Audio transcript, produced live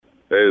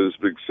Hey, this is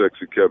Big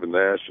Sexy Kevin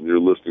Nash, and you're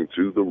listening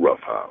to The Rough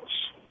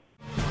House.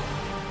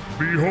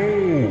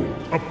 Behold,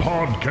 a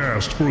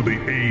podcast for the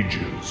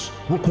ages,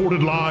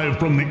 recorded live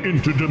from the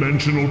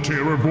interdimensional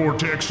terror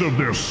vortex of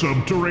their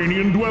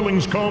subterranean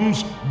dwellings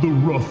comes the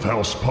Rough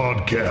House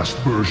Podcast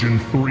version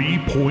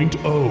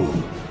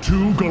 3.0.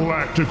 Two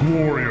galactic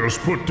warriors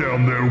put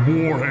down their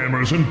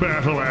warhammers and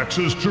battle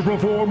axes to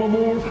perform a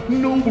more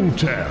noble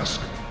task,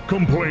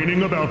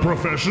 complaining about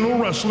professional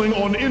wrestling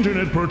on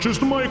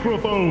internet-purchased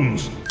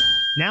microphones.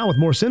 Now with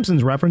more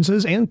Simpsons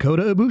references and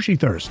Kota Ibushi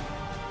thirst.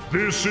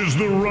 This is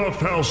the Rough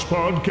House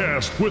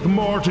Podcast with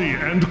Marty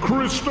and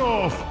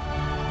Christoph.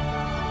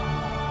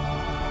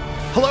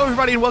 Hello,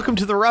 everybody, and welcome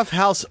to the Rough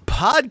House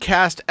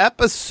Podcast,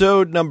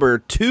 episode number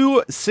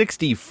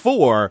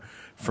 264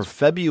 for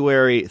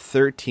February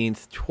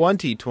 13th,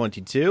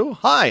 2022.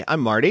 Hi,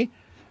 I'm Marty.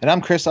 And I'm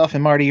Christoph,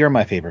 and Marty, you're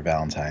my favorite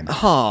Valentine.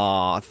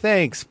 Aw,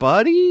 thanks,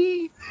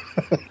 buddy.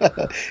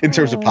 In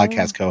terms of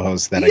podcast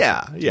co-hosts that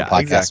podcast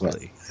exactly.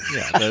 with.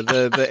 Yeah,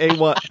 the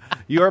A1.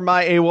 You're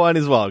my A1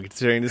 as well,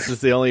 considering this is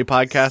the only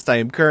podcast I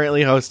am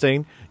currently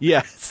hosting.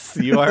 Yes,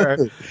 you are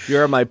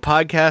my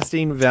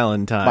podcasting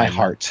Valentine. My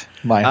heart,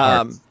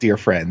 dear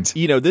friend.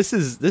 You know, this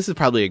is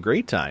probably a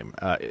great time.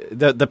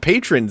 The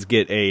patrons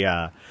get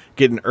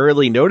an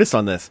early notice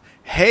on this.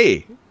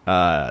 Hey,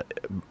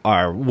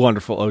 our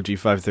wonderful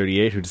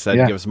OG538 who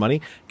decided to give us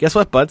money. Guess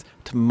what, buds?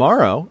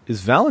 Tomorrow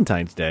is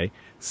Valentine's Day,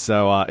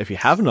 so if you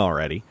haven't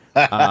already,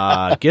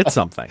 get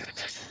something.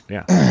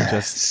 Yeah, about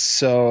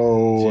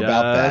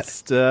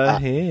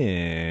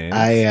that.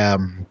 I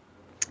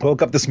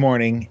woke up this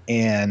morning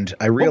and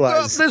I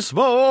realized. This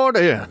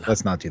morning.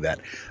 Let's not do that.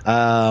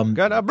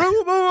 Got a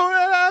blue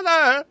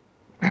moon.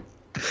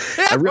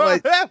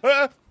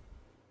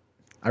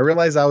 I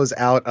realized I was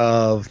out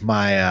of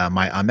my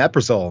my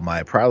omeprazole,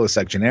 my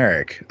Prilosec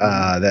generic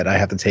that I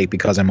have to take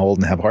because I'm old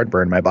and have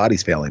heartburn. My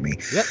body's failing me.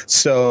 Yep.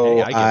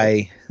 So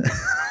I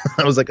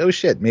was like, oh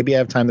shit, maybe I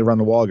have time to run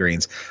the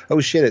Walgreens.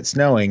 Oh shit, it's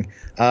snowing.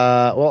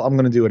 Well, I'm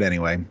going to do it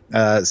anyway.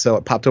 So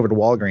it popped over to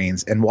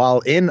Walgreens, and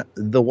while in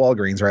the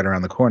Walgreens right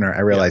around the corner,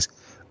 I realized,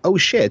 oh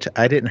shit,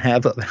 I didn't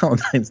have a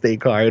Valentine's Day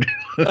card.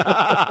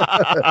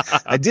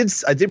 I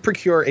did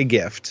procure a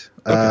gift,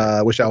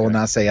 which I will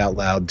not say out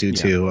loud due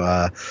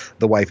to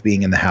the wife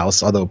being in the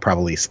house, although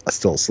probably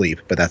still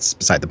asleep, but that's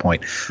beside the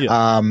point.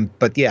 Yeah.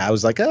 But yeah, I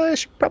was like, I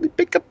should probably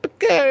pick up a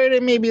card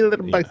and maybe a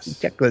little box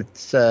of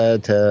chocolates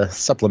to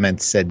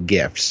supplement said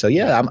gift. So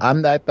yeah,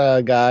 I'm that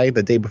guy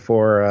the day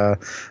before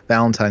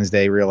Valentine's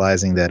Day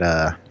realizing that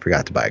I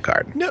forgot to buy a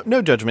card.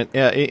 No judgment.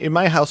 In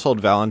my household,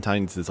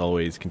 Valentine's is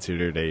always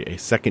considered a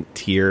second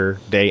tier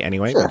day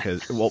anyway,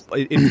 because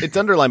it's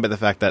underlined by the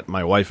fact that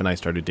my wife and I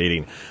started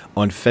dating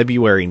on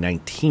February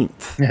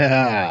 19th.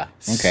 Yeah.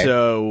 Okay.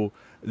 So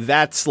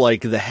that's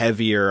like the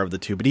heavier of the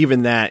two, but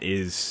even that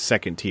is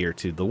second tier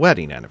to the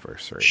wedding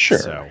anniversary.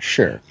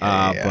 Sure.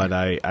 But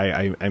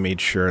I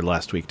made sure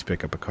last week to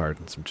pick up a card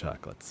and some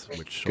chocolates,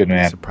 which I'll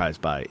be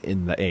surprised by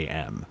in the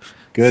AM.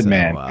 Good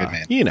man.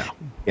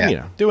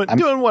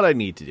 Doing what I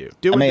need to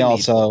do. I may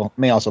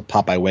also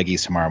pop by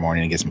Weggies tomorrow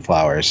morning and get some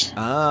flowers.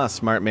 Ah,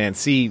 smart man.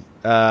 See,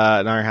 in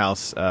our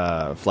house,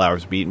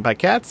 flowers are eaten by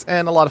cats,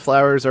 and a lot of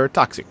flowers are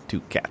toxic to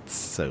cats.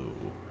 So,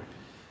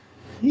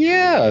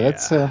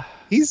 that's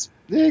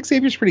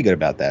Xavier's pretty good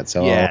about that.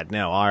 So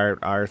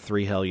our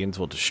three hellions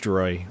will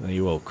destroy.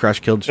 You will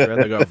crush, kill, destroy.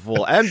 They go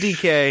full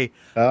MDK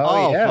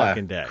all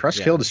fucking day. Crush,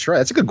 kill, destroy.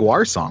 That's a good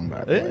Gwar song,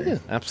 by the way.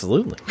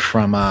 Absolutely.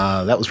 From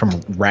that was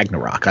from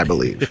Ragnarok, I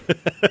believe.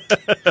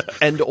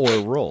 And or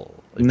roll.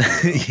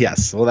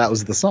 Yes, well, that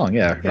was the song.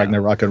 Yeah,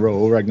 Ragnarok and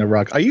roll,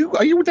 Ragnarok. Are you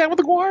down with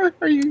the Gwar?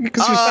 Are you?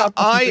 Because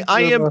I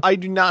am. I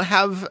do not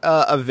have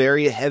a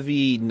very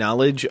heavy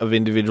knowledge of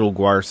individual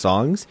Gwar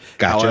songs.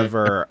 Gotcha.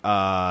 However,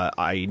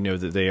 I know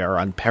that they are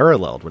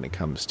unparalleled when it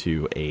comes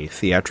to a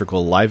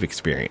theatrical live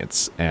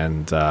experience,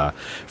 and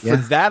for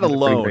that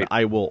alone,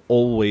 I will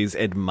always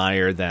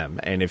admire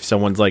them. And if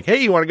someone's like,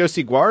 "Hey, you want to go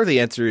see Gwar?"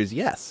 the answer is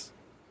yes.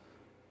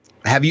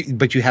 Have you?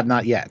 But you have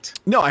not yet.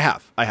 No, I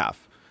have.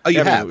 Oh,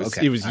 you have?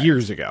 It was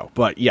years ago,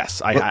 but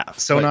yes, I have.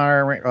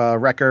 Sonar,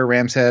 Wrecker,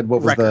 Ram's Head,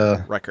 what was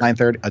the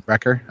 930?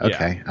 Wrecker?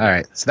 Okay, all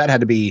right. So that had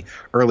to be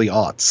early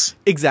aughts.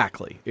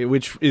 Exactly,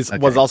 which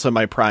was also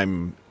my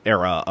prime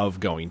era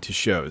of going to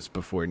shows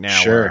before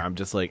now, where I'm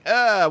just like,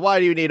 why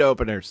do you need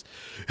openers?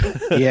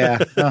 Yeah,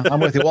 no, I'm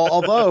with you. Well,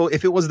 although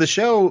if it was the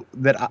show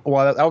that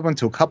I went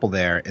to a couple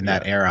there in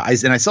that era, I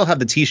still have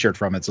the T-shirt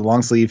from it. It's a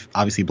long sleeve,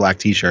 obviously black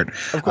T-shirt,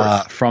 of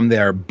course, from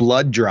their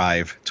Blood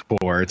Drive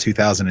tour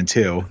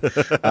 2002,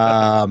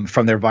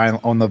 from their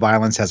On the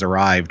Violence Has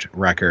Arrived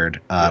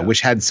record, which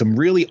had some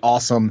really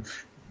awesome.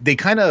 They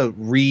kind of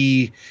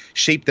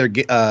reshaped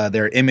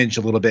their image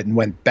a little bit and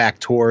went back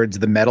towards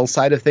the metal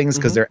side of things,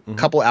 because a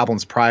couple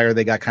albums prior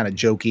they got kind of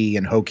jokey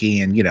and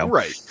hokey and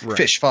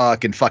fish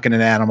fuck and fucking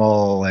an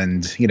animal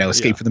and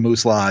Escape from the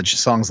Moose Lodge,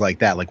 songs like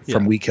that,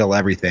 from We Kill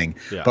Everything.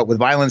 But with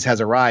Violence Has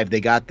Arrived,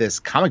 they got this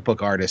comic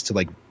book artist to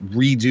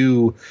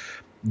redo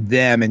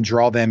them and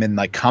draw them in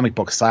comic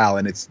book style,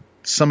 and it's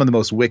some of the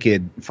most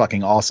wicked,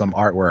 fucking awesome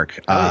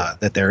artwork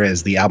that there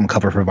is. The album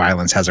cover for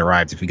Violence has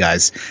arrived. If you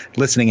guys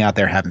listening out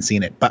there haven't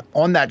seen it, but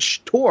on that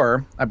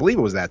tour, I believe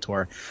it was that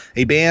tour,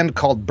 a band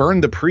called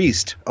Burn the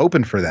Priest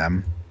opened for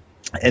them.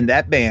 And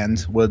that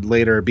band would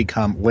later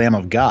become Lamb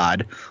of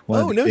God,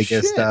 one of the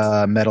biggest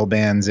metal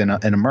bands in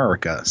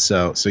America.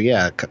 So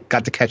yeah,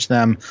 got to catch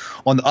them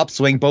on the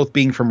upswing, both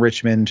being from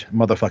Richmond,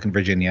 motherfucking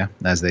Virginia,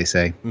 as they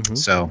say. Mm-hmm.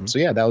 So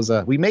yeah, that was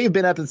we may have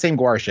been at the same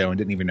Guar show and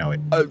didn't even know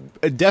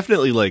it.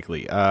 Definitely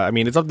likely. I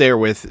mean, it's up there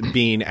with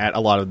being at a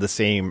lot of the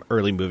same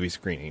early movie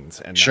screenings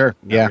and not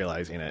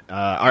realizing it.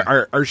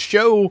 Our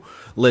show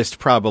list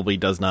probably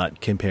does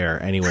not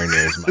compare anywhere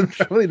near as much.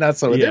 Probably not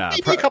so. Yeah,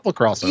 maybe a couple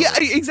crossovers. Yeah,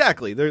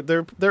 exactly.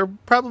 There are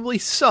probably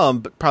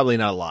some, but probably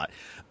not a lot.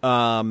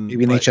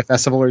 Maybe an HF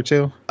festival or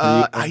two?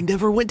 I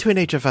never went to an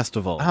HF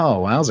festival.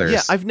 Oh, wowzers.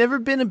 Yeah, I've never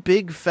been a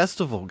big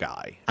festival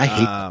guy. I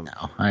hate them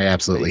now. I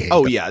absolutely hate them.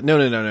 Oh, yeah.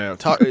 No.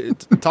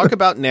 Talk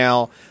about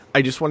now.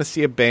 I just want to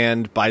see a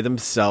band by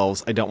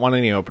themselves. I don't want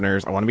any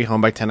openers. I want to be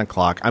home by 10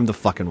 o'clock. I'm the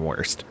fucking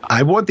worst.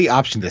 I want the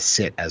option to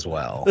sit as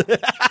well.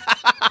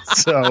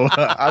 So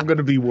I'm going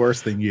to be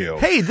worse than you.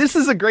 Hey, this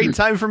is a great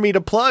time for me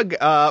to plug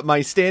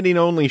my standing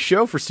only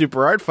show for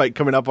Super Art Fight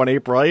coming up on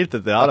April 8th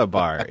at the Auto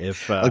Bar.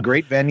 A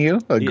great venue,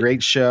 a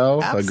great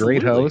show, absolutely. A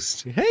great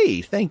host.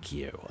 Hey, thank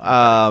you.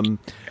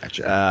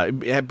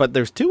 Gotcha. But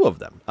there's two of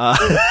them.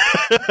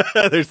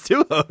 There's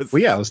two hosts.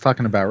 Well, yeah, I was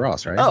talking about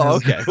Ross, right? Oh,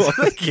 okay. Well,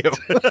 thank you.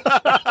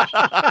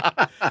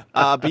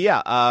 But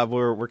yeah,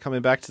 we're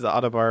coming back to the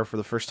Auto Bar for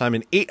the first time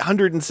in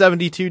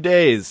 872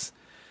 days.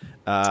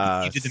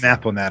 You did the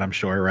math on that, I'm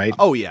sure, right?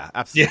 Oh yeah,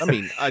 absolutely.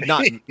 Yeah.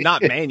 I mean,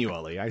 not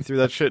manually. I threw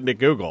that shit into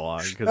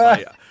Google because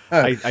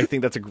I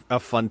think that's a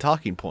fun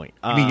talking point.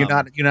 I mean,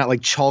 you're not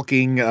like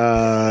chalking.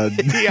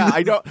 Yeah,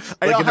 I don't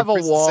have a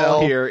wall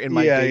cell here in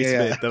my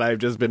basement that I've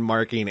just been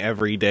marking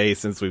every day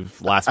since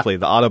we've last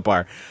played the Auto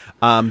Bar.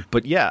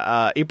 But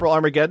yeah, April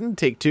Armageddon,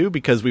 take 2,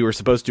 because we were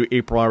supposed to do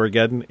April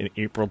Armageddon in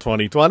April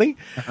 2020.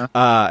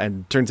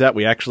 And turns out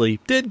we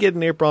actually did get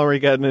an April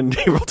Armageddon in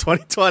April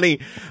 2020.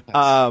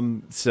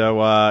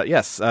 So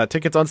yes,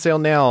 tickets on sale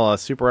now,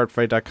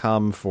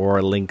 superartfight.com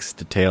for links,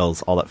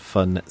 details, all that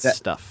fun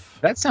stuff.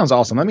 That sounds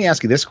awesome. Let me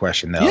ask you this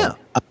question, though. Yeah.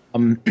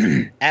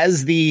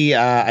 As the,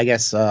 I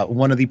guess,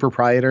 one of the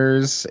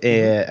proprietors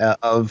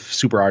of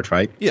Super Art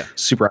Fight,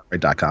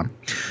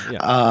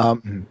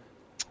 superartfight.com,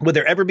 would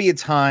there ever be a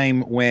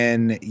time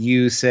when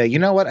you say, you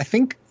know what, I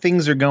think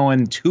things are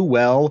going too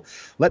well.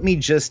 Let me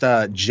just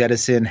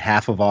jettison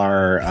half of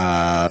our,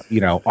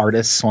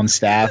 artists on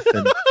staff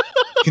and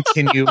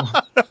continue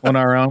on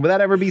our own? Would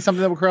that ever be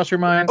something that would cross your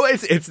mind? Oh,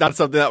 it's not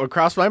something that would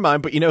cross my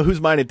mind, but you know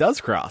whose mind it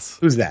does cross?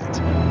 Who's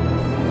that?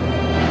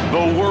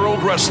 The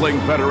World Wrestling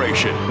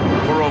Federation.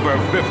 For over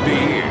 50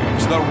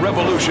 years, the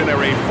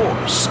revolutionary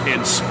force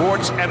in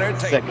sports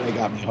entertainment. Segue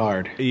got me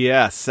hard.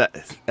 Yes,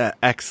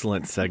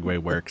 excellent segue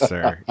work,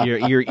 sir.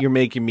 You're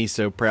making me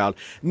so proud.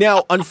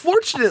 Now,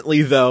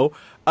 unfortunately, though,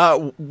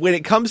 when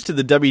it comes to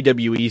the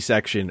WWE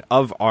section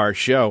of our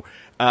show,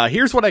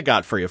 here's what I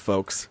got for you,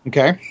 folks.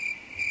 Okay.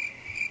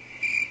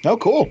 Oh,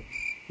 cool.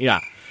 Yeah.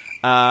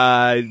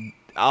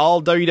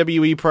 All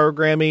WWE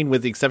programming,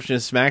 with the exception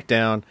of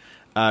SmackDown,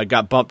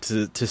 got bumped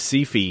to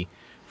CFI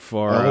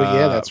for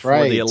that's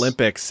right, for the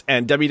Olympics,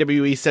 and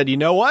WWE said, you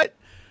know what,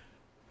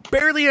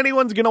 barely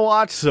anyone's gonna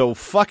watch, so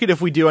fuck it if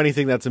we do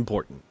anything that's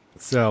important.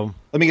 So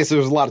let me guess, there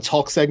was a lot of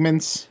talk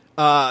segments.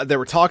 There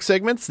were talk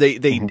segments.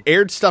 They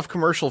aired stuff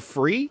commercial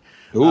free.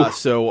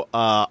 So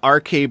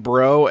RK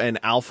Bro and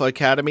Alpha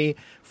Academy,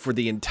 for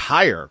the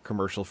entire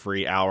commercial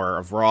free hour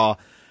of Raw,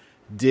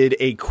 did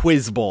a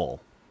quiz bowl.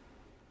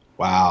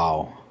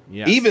 Wow.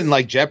 Yes. Even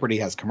like Jeopardy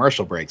has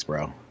commercial breaks,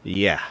 bro.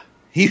 Yeah.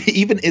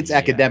 Even It's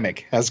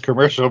Academic has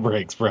commercial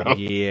breaks, bro.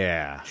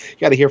 Yeah. You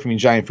got to hear from your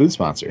giant food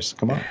sponsors.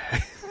 Come on.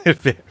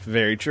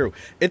 Very true.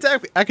 It's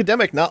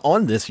Academic not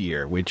on this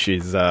year, which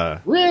is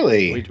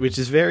really, which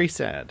is very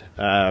sad,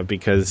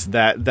 because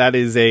that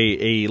is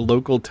a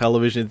local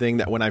television thing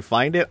that when I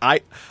find it,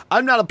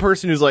 I'm not a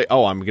person who's like,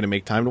 oh, I'm going to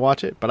make time to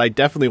watch it, but I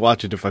definitely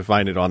watch it if I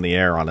find it on the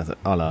air on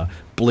a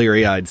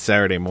bleary-eyed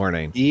Saturday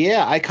morning.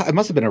 Yeah, it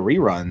must have been a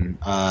rerun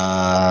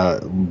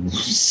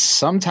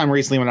sometime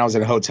recently when I was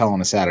at a hotel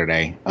on a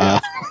Saturday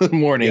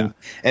morning,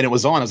 and it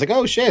was on. I was like,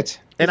 oh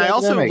shit. And I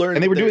also learned,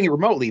 and they were doing it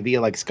remotely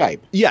via like Skype.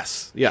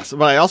 Yes.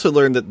 But I also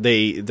learned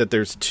that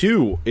there's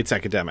two It's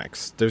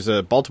Academics. There's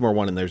a Baltimore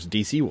one and there's a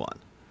DC one.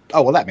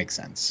 Oh, well, that makes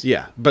sense.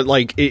 Yeah, but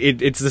like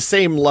it's the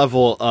same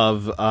level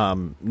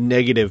of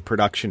negative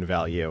production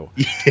value.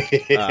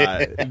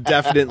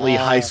 Definitely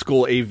high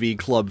school AV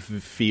club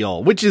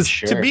feel, which is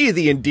to me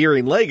the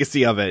endearing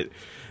legacy of it.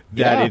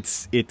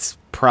 That it's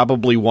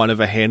probably one of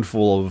a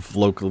handful of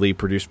locally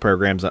produced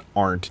programs that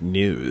aren't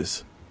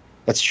news.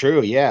 That's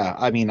true, yeah.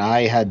 I mean,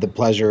 I had the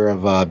pleasure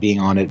of being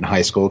on it in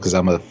high school because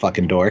I'm a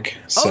fucking dork.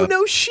 So. Oh,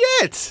 no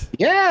shit!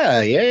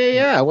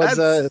 Yeah. I was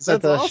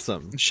that's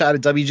awesome. Shot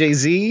at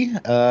WJZ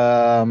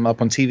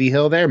up on TV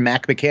Hill there.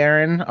 Mac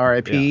McCarran,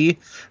 R.I.P.,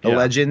 a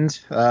legend.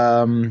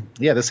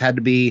 This had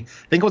to be,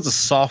 I think it was a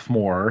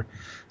sophomore.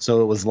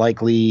 So it was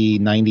likely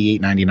 98,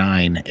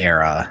 99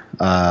 era.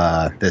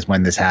 That's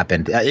when this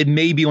happened. It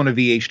may be on a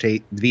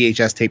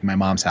VHS tape in my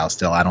mom's house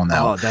still. I don't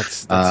know. Oh,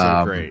 that's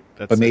so great.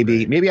 But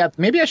maybe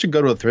I should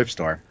go to a thrift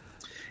store,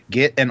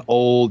 get an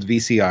old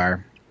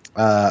VCR,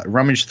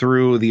 rummage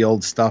through the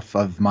old stuff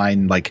of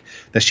mine, like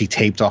that she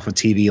taped off of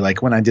TV.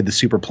 Like when I did the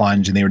Super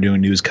Plunge and they were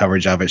doing news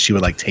coverage of it, she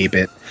would like tape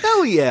it.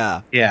 Hell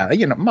yeah. Yeah,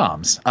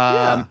 moms.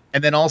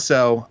 And then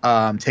also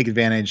take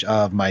advantage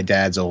of my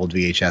dad's old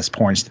VHS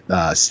porn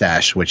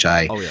stash, which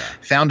I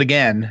found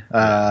again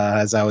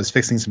as I was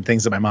fixing some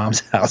things at my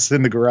mom's house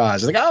in the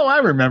garage. Like, I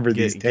remember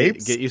these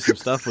tapes. Get you some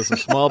stuff with some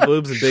small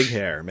boobs and big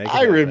hair.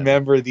 I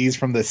remember these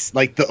from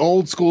the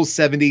old school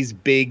 70s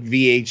big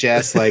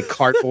VHS like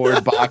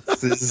cardboard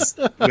boxes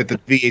with the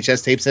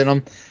VHS tapes in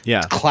them.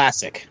 Yeah.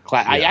 Classic.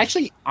 I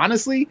actually,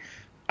 honestly,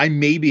 I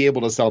may be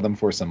able to sell them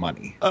for some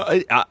money.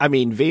 I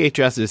mean,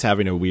 VHS is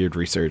having a weird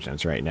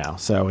resurgence right now,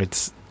 so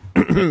it's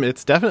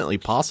it's definitely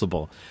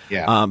possible.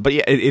 Yeah. But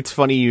yeah, it's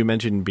funny you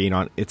mentioned being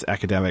on. It's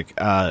academic.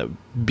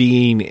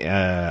 Being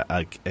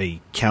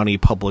a county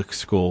public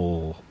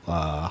school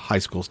high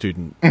school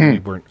student, we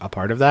weren't a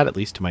part of that, at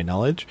least to my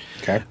knowledge.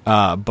 Okay.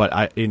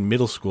 But in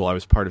middle school, I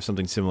was part of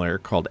something similar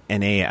called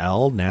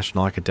NAL,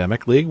 National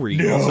Academic League. Were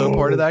you also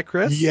part of that,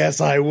 Chris? Yes,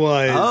 I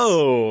was.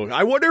 Oh,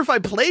 I wonder if I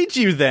played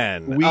you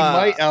then. We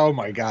might. Oh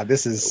my God,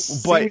 this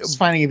is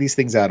finding these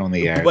things out on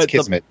the air. It's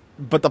kismet.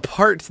 But the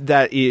part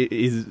that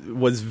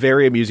was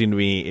very amusing to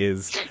me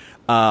is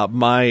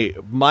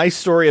my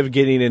story of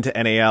getting into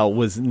NAL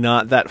was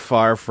not that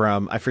far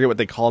from, I forget what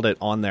they called it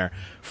on there,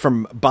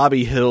 from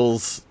Bobby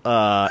Hill's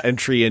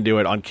entry into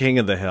it on King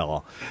of the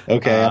Hill.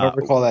 Okay, I don't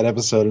recall that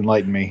episode.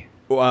 Enlighten me.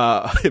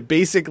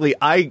 Basically,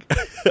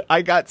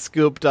 I got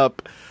scooped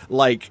up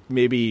like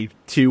maybe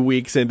 2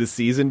 weeks into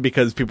season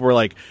because people were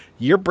like,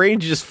 your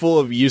brain's just full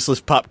of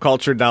useless pop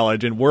culture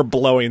knowledge and we're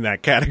blowing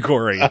that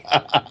category.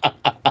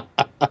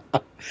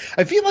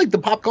 I feel like the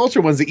pop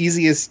culture one's the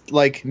easiest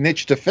like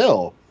niche to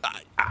fill.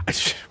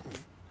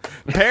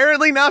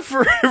 Apparently not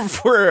for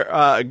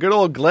good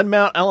old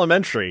Glenmount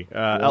Elementary.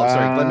 Sorry,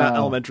 Glenmount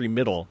Elementary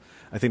Middle.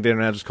 I think they're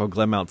now just called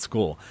Glenmount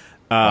School.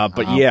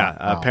 But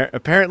yeah,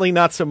 apparently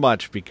not so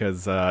much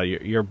because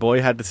your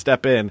boy had to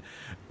step in.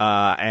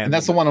 And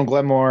that's the one on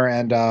Glenmore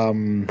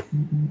and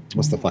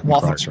what's the fucking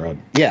crossroad?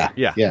 Yeah.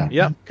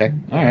 Okay,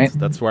 all right.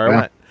 That's where I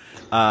went.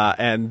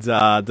 And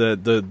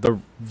the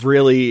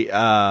really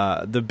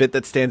the bit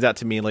that stands out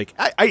to me, like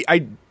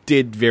I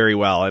did very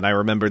well, and I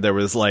remember there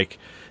was like,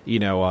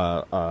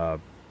 I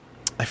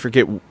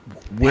forget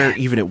where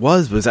even it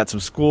was at some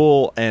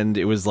school, and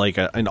it was like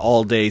an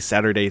all day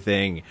Saturday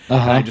thing.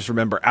 And I just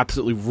remember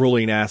absolutely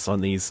ruling ass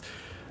on these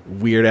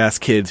weird ass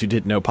kids who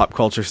didn't know pop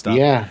culture stuff.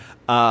 Yeah.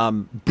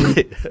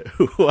 But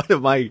one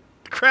of my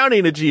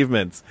crowning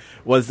achievements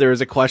was there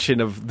was a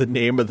question of the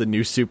name of the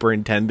new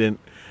superintendent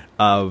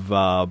of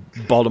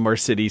Baltimore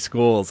City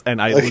schools,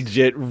 and I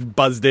legit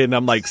buzzed in.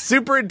 I'm like,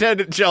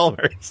 Superintendent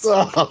Chalmers.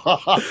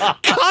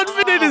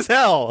 Confident as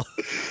hell.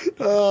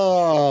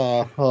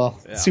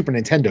 Super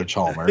Nintendo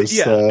Chalmers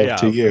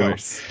to you. Of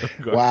course.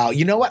 Wow.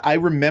 You know what? I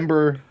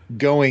remember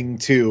going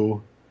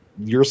to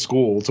your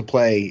school to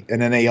play an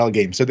NAL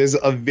game, so there's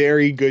a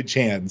very good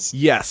chance.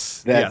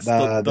 Yes, that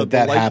the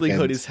likelihood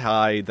happened. Is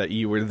high that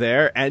you were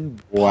there,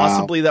 and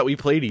possibly that we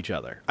played each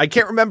other. I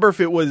can't remember if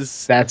it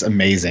was. That's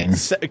amazing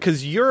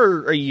because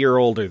you're a year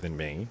older than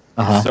me,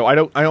 so I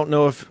don't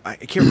know if I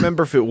can't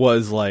remember if it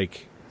was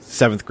like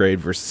 7th grade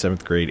versus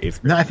 7th grade,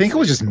 8th grade. No, I think it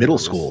was just middle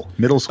school.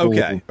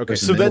 Okay.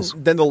 So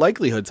then the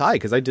likelihood's high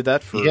because I did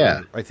that for.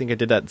 Yeah. I think I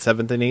did that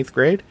 7th and 8th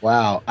grade.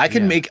 Wow, I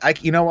can make.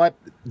 You know what?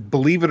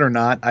 Believe it or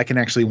not, I can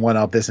actually one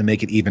up this and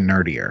make it even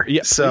nerdier.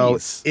 Yeah, so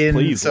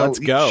please, let's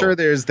go. Sure,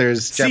 there's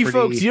Jeopardy. See,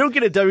 folks, you don't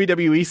get a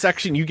WWE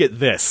section, you get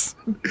this.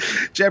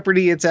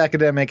 Jeopardy, it's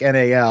academic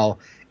NAL.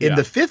 In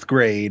the 5th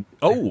grade,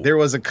 there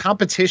was a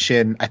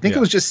competition. I think it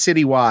was just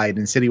citywide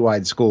in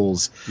citywide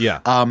schools. Yeah.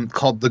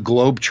 Called the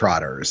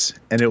Globetrotters,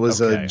 and it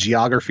was a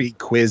geography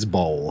quiz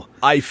bowl.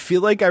 I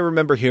feel like I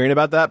remember hearing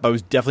about that, but I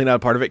was definitely not a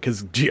part of it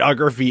because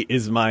geography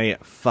is my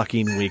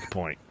fucking weak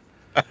point.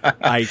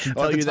 I can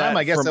tell you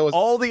that from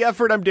all the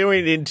effort I'm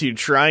doing into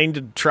trying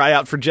to try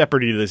out for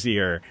Jeopardy this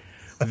year.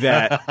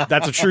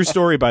 That's a true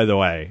story, by the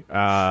way.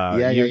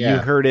 You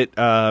heard it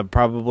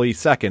probably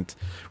second,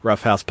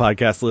 Rough House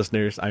podcast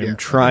listeners. I am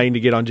trying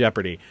to get on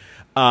Jeopardy.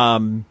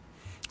 I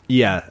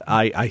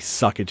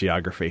suck at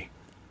geography.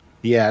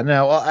 Yeah,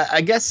 no, well,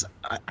 I guess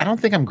I don't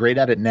think I'm great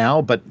at it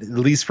now, but at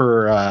least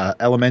for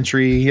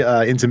elementary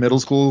into middle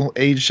school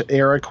age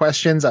era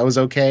questions, I was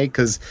okay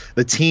because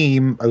the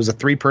team, it was a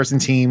 3-person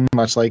team,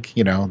 much like,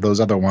 those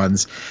other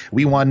ones.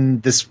 We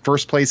won this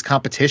first place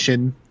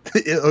competition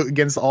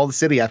against all the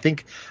city. I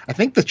think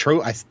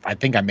the I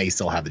think I may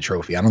still have the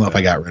trophy. I don't know if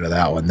I got rid of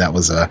that one. That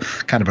was a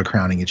kind of a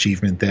crowning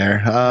achievement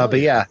there.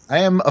 But yeah, I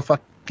am a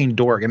fucking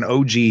dork, an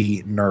OG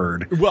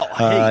nerd. Well,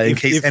 hey, in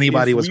case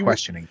anybody was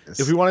questioning this.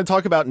 If we want to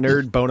talk about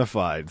nerd bona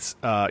fides,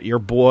 your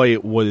boy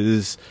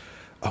was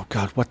oh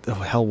God, what the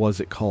hell was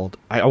it called?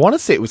 I want to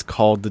say it was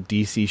called the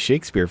DC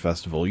Shakespeare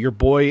Festival. Your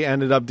boy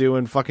ended up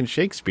doing fucking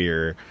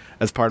Shakespeare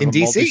as part of a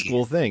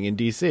multi-school thing in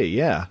DC.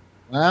 Yeah.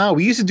 Wow,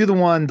 we used to do the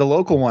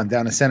local one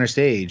down at Center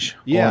Stage.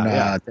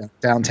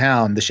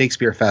 Downtown, the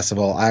Shakespeare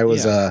Festival. I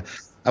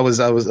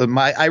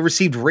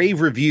received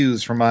rave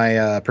reviews for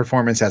my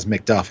performance as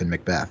Macduff in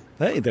Macbeth.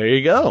 Hey, there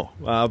you go.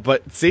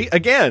 But see,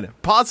 again,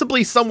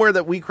 possibly somewhere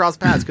that we cross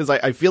paths, because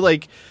I feel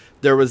like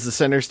there was the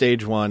Center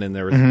Stage one and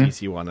there was the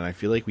DC one, and I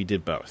feel like we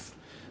did both.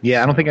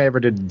 Yeah, I don't think I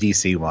ever did the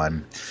DC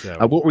one. So.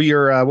 What were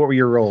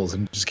your roles?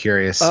 I'm just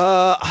curious.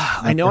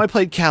 I know I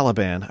played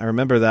Caliban. I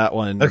remember that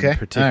one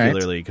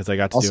particularly because I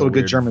got to also do a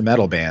good German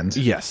metal band.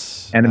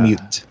 Yes, and a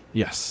mutant.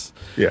 Yes.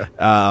 Yeah.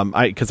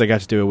 Because I got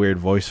to do a weird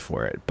voice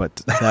for it, but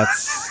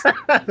that's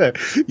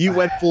you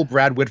went full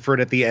Brad Whitford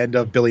at the end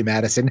of Billy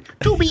Madison.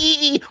 To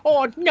be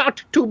or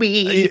not to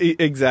be.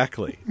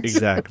 Exactly.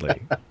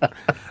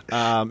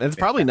 And it's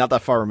probably not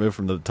that far removed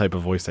from the type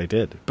of voice I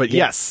did, but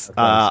yes,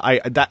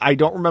 I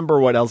don't remember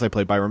what else I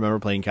played, but I remember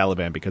playing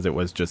Caliban because it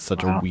was just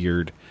such a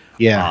weird,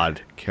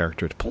 odd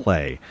character to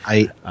play.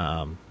 I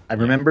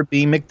remember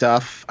being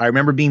Macduff. I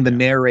remember being the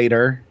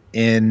narrator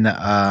in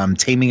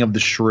Taming of the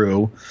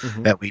Shrew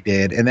that we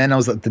did, and then I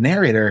was like the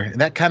narrator.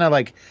 That kind of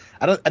like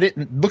I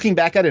didn't looking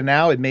back at it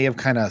now, it may have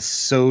kind of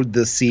sowed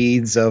the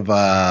seeds of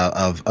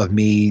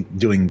me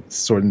doing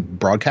sort of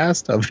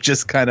broadcast of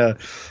just kind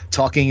of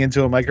talking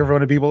into a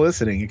microphone and people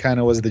listening. It kind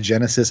of was the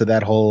genesis of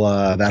that whole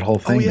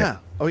thing.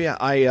 Oh yeah.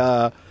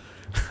 I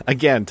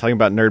again talking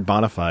about nerd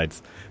bona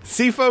fides.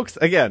 See, folks,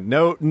 again,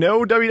 no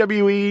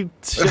WWE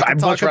shit I'm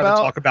to much rather about.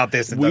 talk about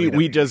this.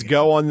 We just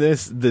go on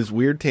this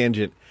weird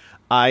tangent.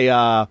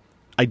 I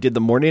did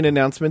the morning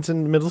announcements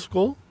in middle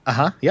school.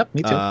 Yep,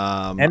 me too.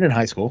 And in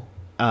high school.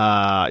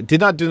 Did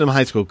not do them in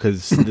high school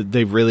because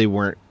they really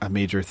weren't a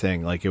major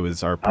thing. Like it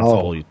was our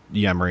principal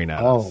yammering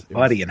at us.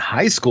 Buddy, in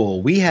high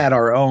school we had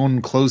our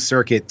own closed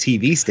circuit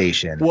TV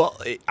station. Well,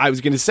 I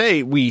was going to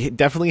say we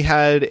definitely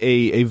had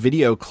a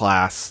video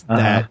class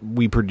that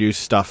we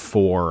produced stuff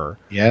for.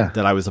 Yeah,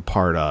 that I was a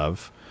part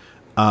of.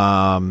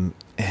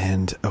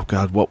 And oh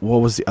God, what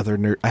was the other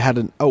nerd? I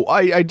had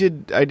I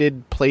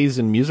did plays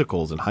and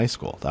musicals in high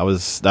school. That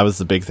was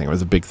the big thing. I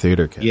was a big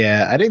theater kid.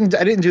 Yeah, I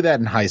didn't do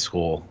that in high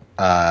school.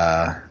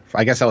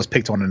 I guess I was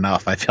picked on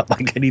enough. I felt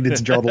like I needed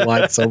to draw the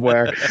line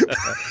somewhere.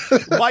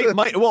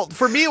 Well,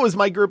 for me, it was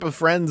my group of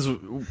friends.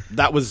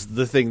 That was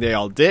the thing they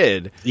all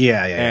did.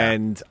 Yeah.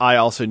 And I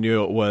also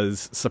knew it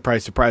was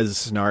surprise, a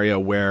scenario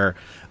where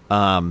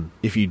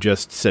if you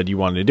just said you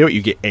wanted to do it,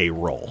 you get a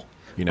role.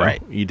 You know,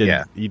 right? You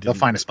didn't. They'll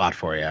find a spot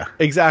for you.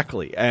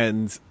 Exactly,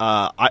 and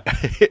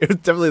it was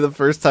definitely the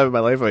first time in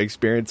my life I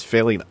experienced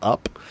failing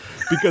up,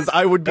 because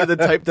I would be the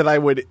type that I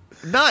would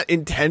not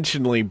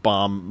intentionally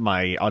bomb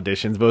my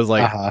auditions, but it was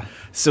like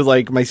so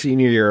like my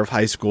senior year of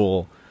high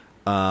school.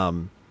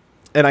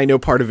 And I know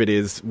part of it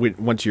is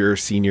once you're a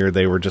senior,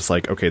 they were just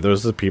like, okay,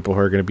 those are the people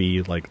who are going to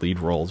be like lead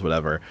roles,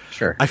 whatever.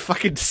 Sure. I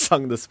fucking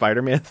sung the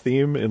Spider-Man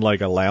theme in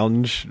like a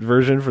lounge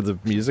version for the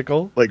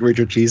musical. Like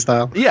Richard Cheese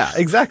style? Yeah,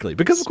 exactly.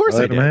 Because of course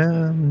I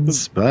did.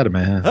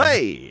 Spider-Man.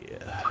 Hey!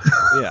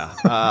 Yeah.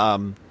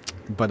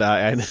 But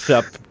I ended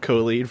up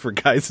co-lead for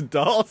Guys and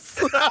Dolls.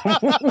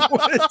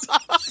 What?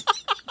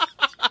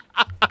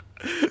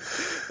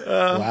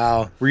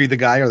 Wow. Were you the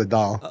guy or the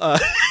doll?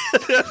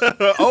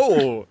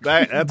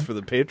 That's for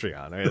the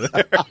Patreon right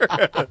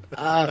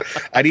there.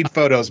 I need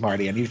photos,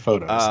 Marty. I need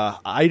photos.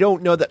 I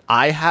don't know that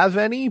I have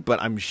any,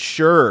 but I'm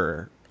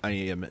sure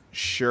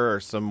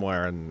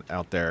somewhere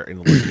out there in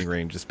the listening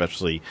range,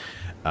 especially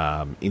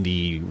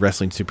indie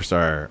wrestling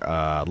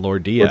superstar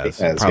Lord Diaz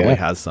probably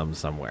has some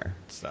somewhere.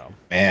 So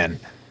man,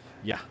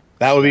 yeah,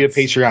 that would be a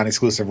Patreon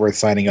exclusive worth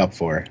signing up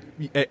for.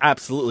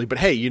 Absolutely. But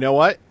hey, you know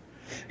what?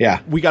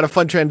 Yeah, we got a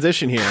fun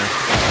transition here.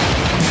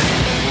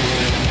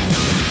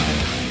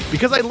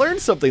 Because I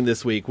learned something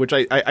this week, which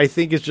I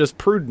think is just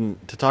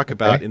prudent to talk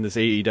about in this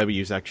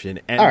AEW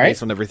section, and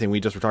based on everything we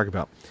just were talking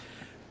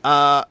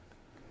about.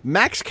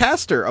 Max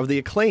Caster of the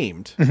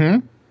Acclaimed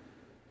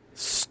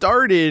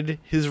started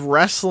his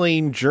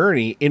wrestling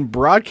journey in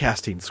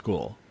broadcasting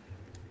school.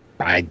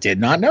 I did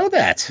not know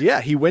that.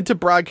 Yeah, he went to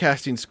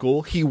broadcasting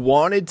school. He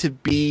wanted to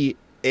be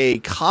a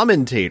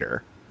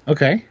commentator.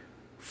 Okay.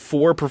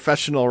 For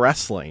professional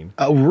wrestling.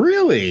 Oh,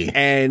 really?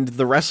 And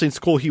the wrestling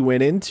school he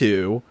went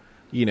into,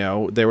 you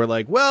know, they were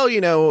like, well,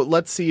 you know,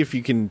 let's see if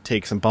you can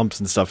take some bumps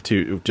and stuff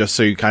too, just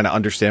so you kind of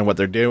understand what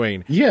they're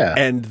doing. Yeah.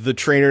 And the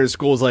trainer at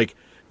school is like,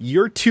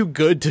 you're too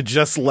good to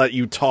just let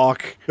you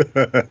talk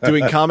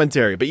doing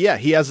commentary. But yeah,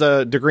 he has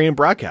a degree in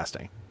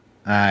broadcasting.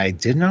 I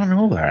did not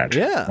know that.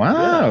 Yeah.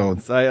 Wow. Yeah.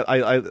 So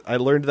I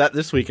learned that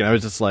this week, and I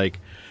was just like,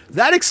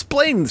 That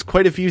explains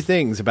quite a few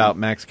things about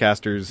Max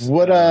Caster's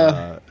comfort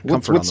on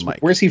the mic.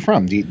 Where's he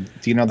from? Do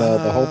you know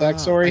the whole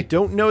backstory? I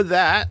don't know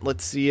that.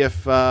 Let's see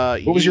if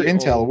what was your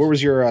intel? What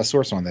was your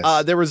source on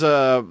this? There was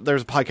a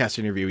podcast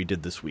interview he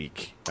did this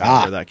week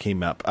where that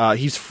came up.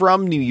 He's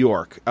from New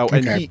York.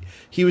 And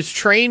he was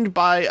trained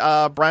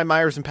by Brian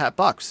Myers and Pat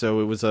Buck, so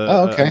it was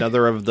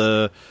another of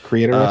the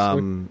creator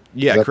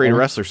wrestler. Creator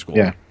Wrestler School.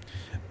 Yeah.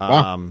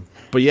 Wow.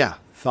 But yeah,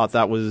 thought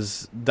that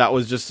was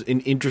just an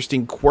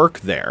interesting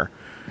quirk there.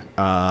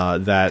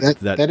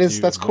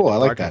 That's cool. I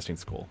like that. Podcasting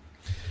school.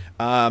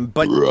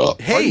 But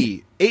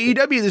hey,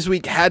 AEW this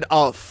week had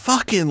a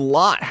fucking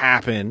lot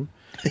happen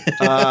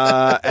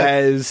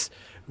as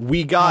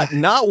we got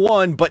not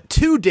one but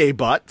 2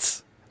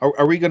 debuts.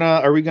 Are we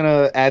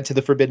gonna add to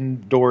the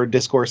Forbidden Door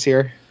discourse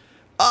here?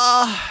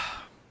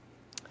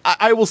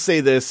 I will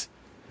say this: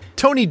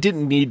 Tony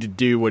didn't need to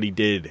do what he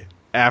did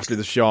after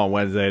the show on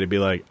Wednesday to be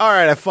like, "All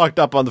right, I fucked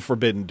up on the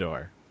Forbidden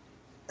Door."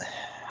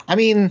 I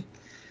mean,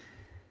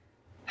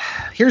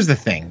 here's the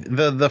thing: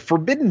 the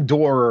Forbidden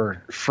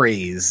Door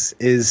phrase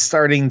is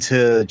starting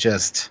to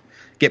just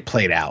get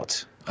played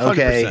out.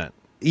 Okay, 100%.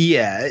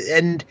 Yeah,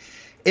 and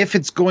if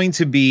you're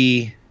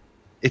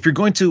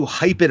going to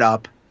hype it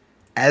up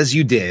as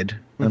you did,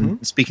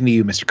 speaking to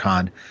you, Mr.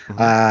 Khan,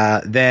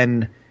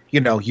 then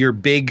your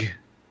big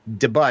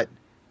debut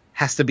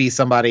has to be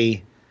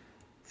somebody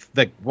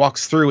that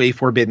walks through a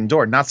Forbidden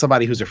Door, not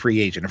somebody who's a free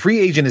agent. A free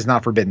agent is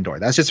not Forbidden Door.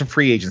 That's just a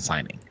free agent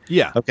signing.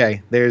 Yeah.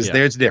 Okay. There's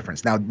a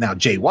difference. Now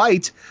Jay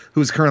White,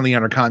 who's currently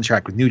under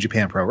contract with New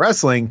Japan Pro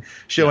Wrestling,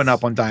 showing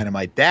up on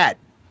Dynamite, that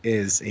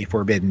is a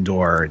Forbidden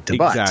Door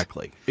debut.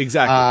 Exactly.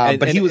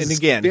 But he was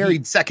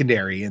very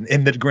secondary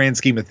in the grand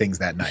scheme of things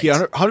that night. He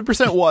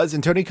 100% was,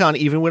 and Tony Khan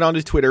even went on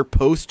to Twitter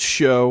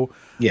post-show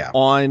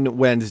on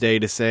Wednesday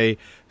to say,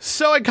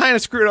 so I kind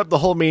of screwed up the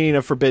whole meaning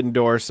of Forbidden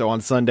Door, so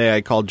on Sunday I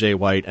called Jay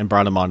White and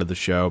brought him onto the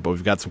show, but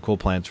we've got some cool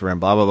plans for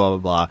him, blah, blah, blah,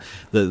 blah,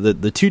 blah.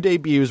 The 2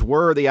 debuts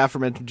were the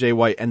aforementioned Jay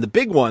White, and the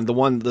big one,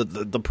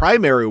 the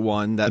primary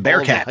one that the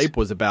all the hype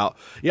was about.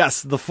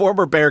 Yes, the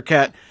former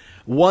Bearcat,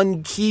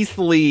 one Keith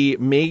Lee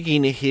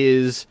making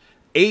his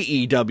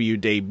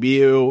AEW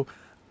debut,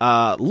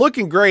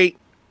 looking great,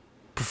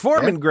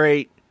 performing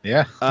great.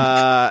 Yeah.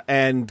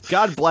 And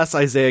God bless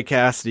Isaiah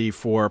Cassidy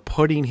for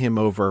putting him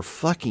over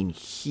fucking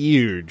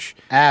huge.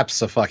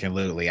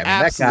 Absolutely. I mean,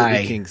 absolutely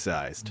that guy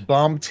king-sized.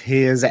 Bumped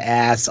his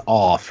ass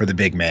off for the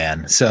big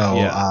man. So,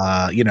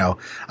 I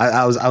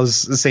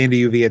was saying to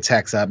you via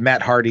text,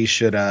 Matt Hardy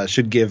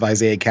should give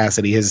Isaiah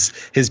Cassidy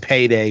his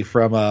payday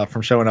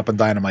from showing up on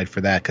Dynamite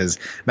for that, because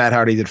Matt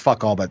Hardy did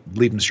fuck all but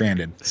leave him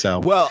stranded. So,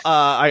 well,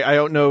 I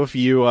don't know if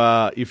you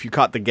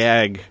caught the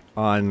gag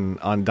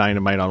on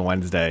Dynamite on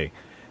Wednesday,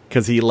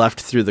 because he left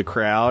through the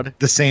crowd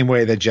the same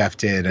way that Jeff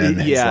did.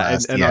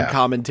 And on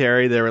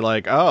commentary they were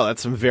like, "Oh,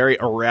 that's some very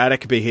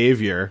erratic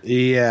behavior."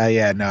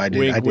 Yeah. No, I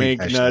did.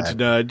 Wink, nudge,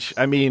 nudge.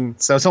 I mean,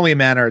 so it's only a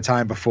matter of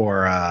time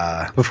before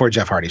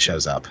Jeff Hardy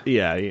shows up.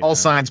 Yeah. All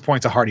signs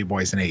point to Hardy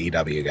Boys and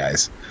AEW,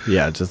 guys.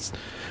 Yeah, just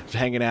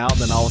hanging out,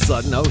 and then all of a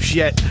sudden, oh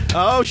shit.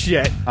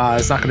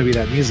 It's not going to be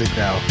that music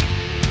though.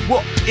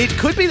 Well, it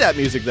could be that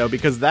music though,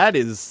 because that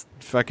is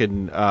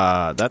fucking. Is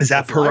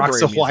that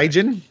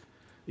Peroxyhydrogen?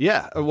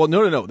 Yeah. Well,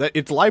 no.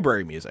 It's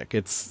library music.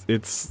 It's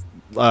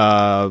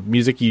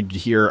music you'd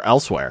hear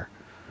elsewhere.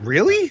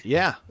 Really?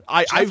 Yeah.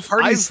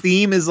 Hardy's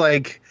theme is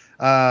like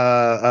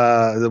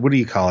what do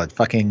you call it?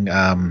 Fucking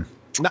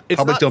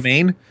public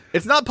domain.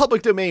 It's not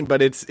public domain,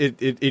 but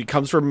it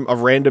comes from a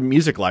random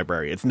music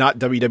library. It's not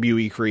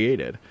WWE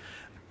created.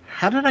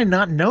 How did I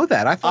not know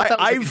that? I thought that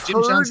was like a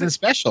Jim Johnson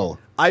special.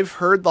 I've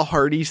heard the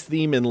Hardys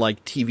theme in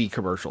like TV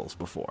commercials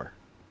before.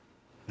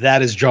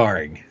 That is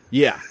jarring.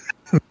 Yeah.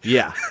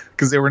 Yeah.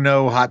 Because there were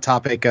no Hot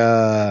Topic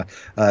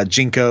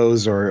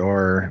Jinkos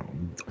or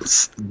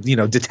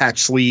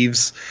detached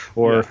sleeves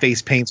or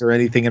face paints or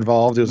anything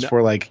involved. It was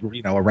for like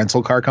a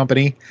rental car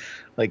company.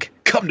 Like,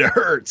 come to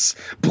Hertz.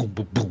 Boom,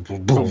 boom, boom,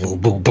 boom, boom, boom,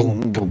 boom,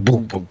 boom, boom, boom,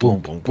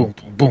 boom, boom, boom,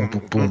 boom,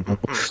 boom, boom.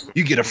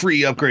 You get a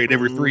free upgrade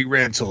every 3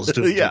 rentals.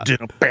 Yeah.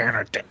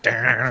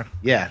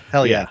 Yeah,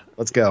 hell yeah.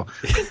 Let's go.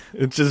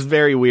 It's just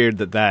very weird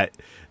that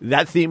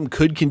theme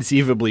could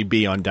conceivably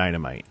be on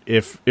Dynamite.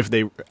 If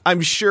they,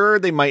 I'm sure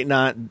they might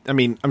not. I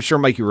mean, I'm sure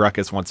Mikey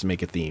Ruckus wants to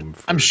make a theme.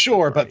 I'm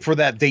sure, but for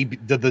that the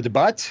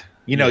debut,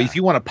 if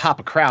you want to pop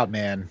a crowd,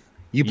 man,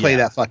 you play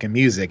that fucking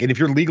music, and if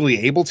you're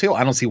legally able to,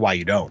 I don't see why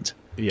you don't.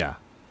 Yeah.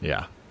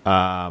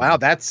 Wow,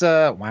 that's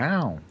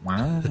wow.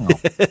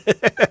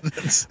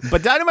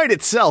 But Dynamite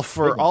itself,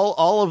 for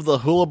all of the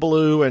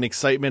hullabaloo and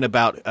excitement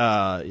about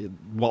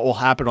what will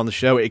happen on the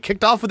show, it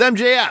kicked off with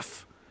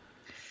MJF.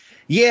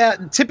 Yeah,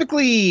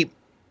 typically,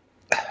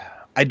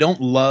 I don't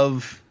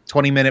love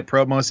 20-minute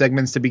promo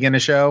segments to begin a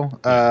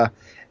show.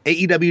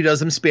 AEW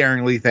does them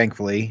sparingly,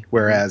 thankfully,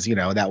 whereas,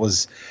 that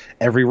was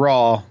every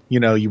Raw.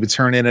 You would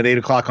turn in at 8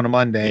 o'clock on a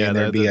Monday, and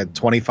there'd be a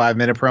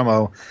 25-minute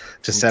promo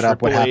to set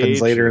up what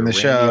happens later in the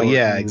show.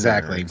 Yeah,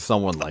 exactly.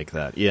 Someone like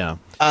that, yeah.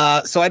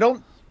 So I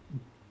don't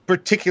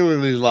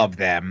particularly love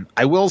them.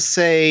 I will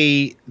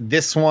say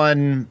this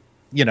one,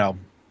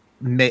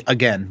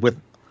 again, with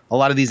a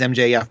lot of these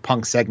MJF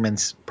Punk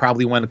segments,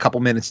 probably went a couple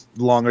minutes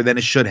longer than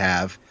it should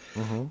have.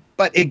 Mm-hmm.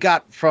 But it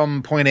got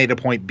from point A to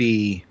point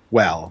B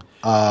well.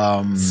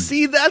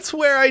 See, that's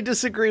where I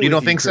disagree with you. You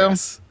don't think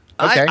Chris. so?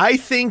 Okay. I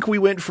think we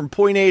went from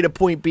point A to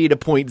point B to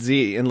point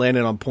Z and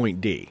landed on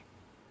point D.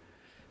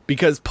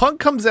 Because Punk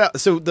comes out,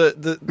 so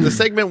the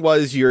segment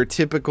was your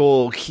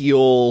typical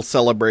heel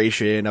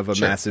celebration of a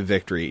massive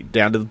victory,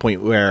 down to the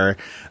point where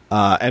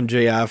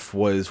MJF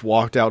was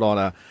walked out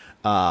on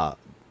a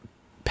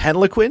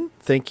Penliquin.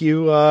 Thank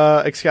you,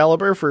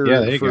 Excalibur,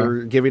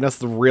 for giving us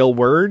the real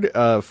word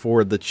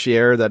for the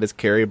chair that is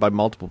carried by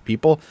multiple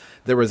people.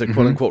 There was a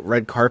quote-unquote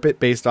red carpet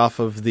based off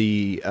of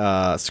the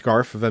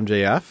scarf of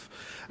MJF.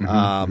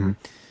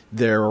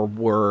 There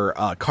were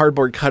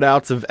cardboard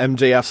cutouts of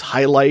MJF's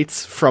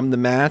highlights from the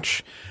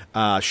match.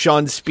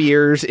 Sean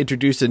Spears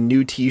introduced a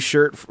new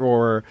T-shirt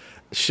for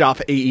Shop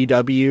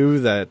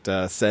AEW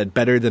that said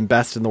 "Better than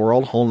best in the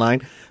world," whole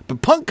nine.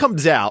 But Punk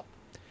comes out,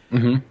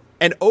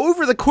 and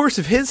over the course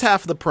of his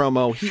half of the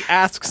promo, he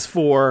asks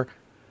for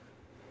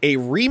a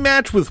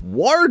rematch with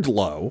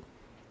Wardlow,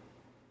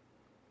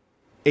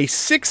 a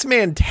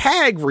 6-man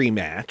tag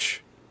rematch,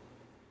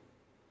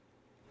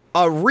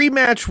 a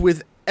rematch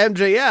with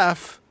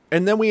MJF,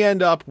 and then we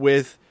end up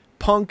with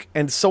Punk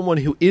and someone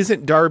who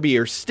isn't Darby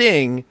or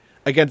Sting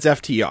against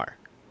FTR.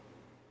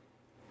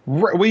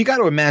 Well, you got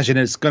to imagine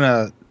it's going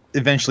to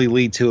eventually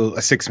lead to a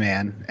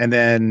 6-man, and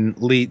then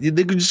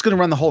they're just going to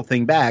run the whole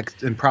thing back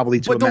and probably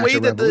to a match at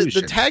Revolution. But the way that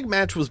the tag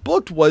match was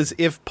booked was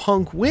if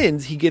Punk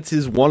wins, he gets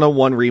his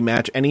one-on-one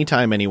rematch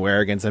anytime, anywhere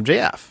against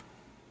MJF.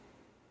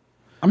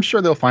 I'm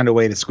sure they'll find a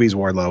way to squeeze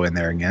Wardlow in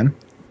there again.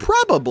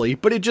 Probably,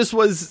 but it just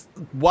was,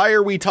 why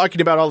are we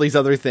talking about all these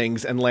other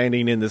things and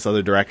landing in this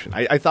other direction?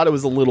 I thought it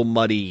was a little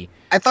muddy.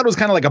 I thought it was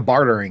kind of like a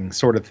bartering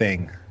sort of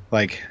thing.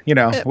 Like,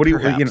 what do you,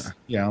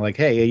 like,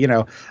 hey,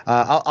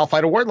 I'll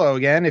fight a Wardlow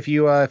again if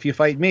you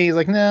fight me. He's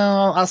like,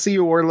 no, I'll see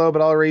you Wardlow,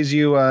 but I'll raise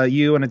you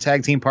and a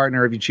tag team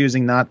partner if you're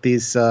choosing not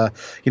these,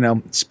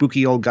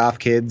 spooky old goth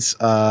kids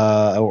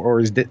or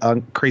his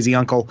crazy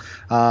uncle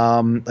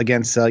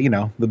against,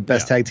 the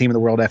best tag team in the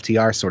world,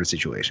 FTR sort of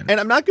situation. And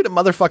I'm not going to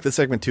motherfuck the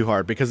segment too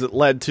hard because it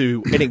led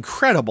to an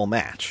incredible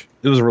match.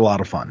 It was a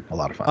lot of fun.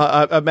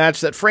 A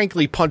match that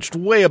frankly punched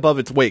way above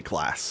its weight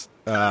class.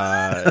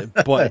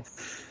 But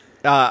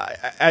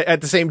at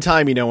the same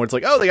time, it's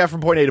like, oh, they got from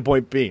point A to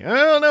point B. I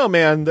don't know,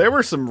 man. There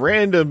were some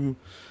random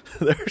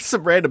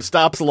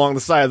stops along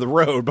the side of the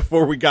road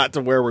before we got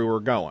to where we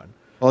were going.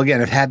 Well, again,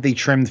 had they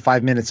trimmed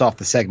 5 minutes off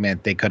the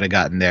segment, they could have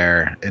gotten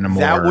there in a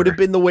more that would have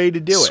been the way to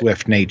do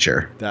swift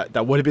nature.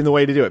 That would have been the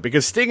way to do it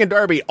because Sting and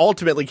Darby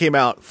ultimately came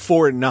out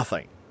for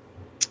nothing.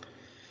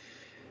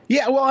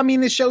 Yeah, well, I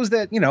mean, it shows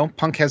that,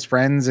 Punk has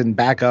friends and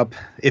backup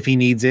if he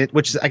needs it,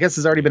 which I guess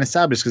has already been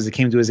established because it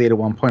came to his 8 at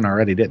one point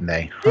already, didn't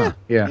they? Huh.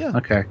 Yeah.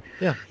 Okay.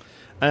 Yeah.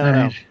 I don't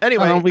know.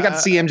 Anyway, we got to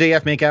see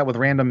MJF make out with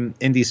random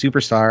indie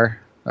superstar,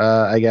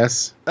 I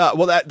guess.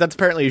 Well, that's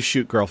apparently his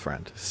shoot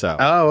girlfriend. So.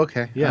 Oh,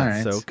 okay. Yeah.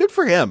 Right. So good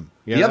for him.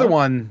 The other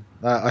one,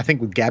 I think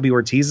with Gabby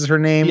Ortiz is her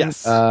name.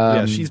 Yes.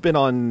 She's been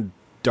on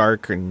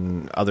Dark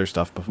and other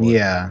stuff before.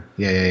 Yeah.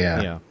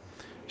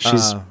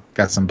 She's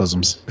got some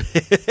bosoms.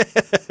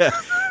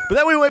 But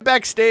then we went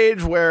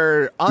backstage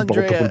where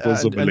Andrade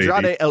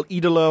El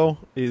Idolo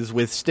is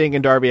with Sting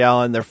and Darby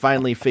Allin. They're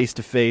finally face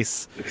to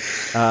face.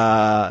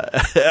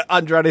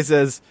 Andrade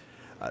says,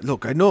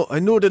 "Look, I know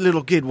the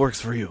little kid works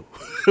for you,"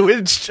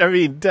 which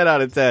 10 out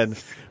of 10.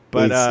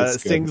 But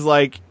Sting's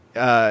like,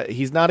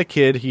 he's not a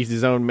kid; he's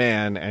his own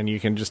man, and you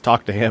can just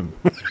talk to him.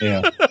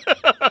 Yeah.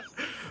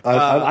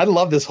 I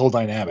love this whole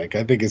dynamic.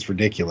 I think it's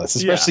ridiculous,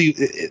 especially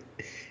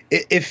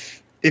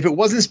if it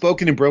wasn't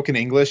spoken in broken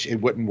English, it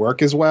wouldn't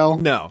work as well.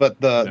 No. But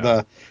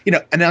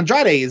and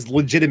Andrade is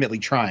legitimately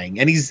trying,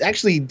 and he's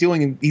actually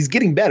he's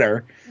getting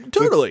better.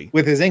 Totally.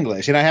 With his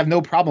English, and I have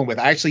no problem with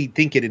it. I actually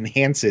think it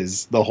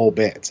enhances the whole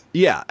bit.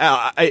 Yeah.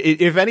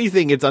 If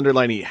anything, it's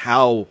underlining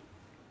how,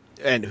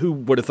 and who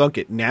would have thunk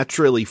it,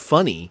 naturally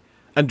funny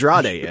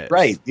Andrade is.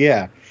 Right.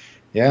 Yeah.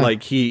 Yeah.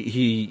 Like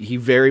he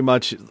very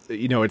much,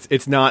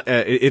 it's not,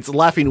 it's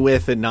laughing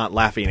with and not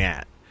laughing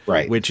at.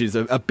 Right. Which is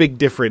a big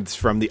difference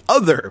from the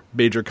other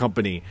major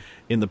company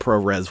in the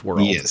pro-res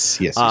world. Yes.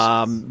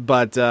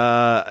 But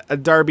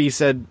Darby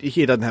said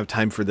he doesn't have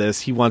time for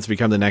this. He wants to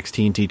become the next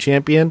TNT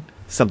champion,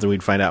 something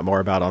we'd find out more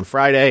about on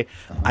Friday.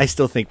 I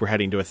still think we're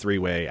heading to a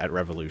 3-way at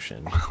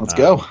Revolution. Let's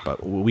go.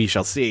 But we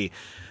shall see.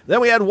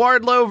 Then we had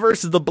Wardlow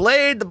versus The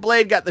Blade. The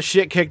Blade got the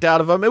shit kicked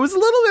out of him. It was a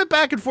little bit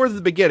back and forth at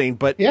the beginning,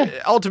 but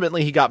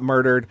ultimately he got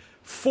murdered.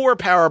 4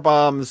 power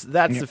bombs.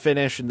 That's the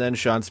finish. And then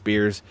Sean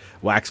Spears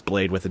whacks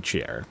Blade with a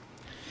chair.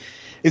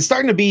 It's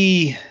starting to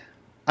be,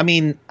 I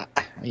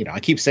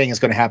keep saying it's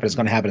going to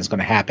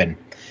happen.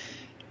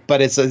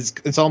 But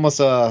it's almost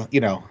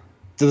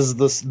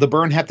does the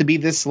burn have to be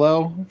this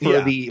slow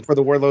for the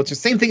Wardlow? It's the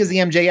same thing as the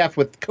MJF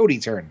with Cody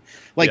turn.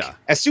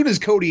 As soon as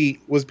Cody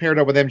was paired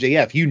up with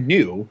MJF, you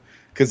knew,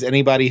 because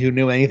anybody who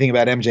knew anything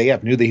about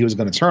MJF knew that he was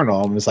going to turn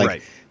on him. It was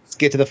like, let's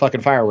get to the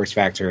fucking fireworks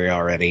factory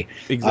already.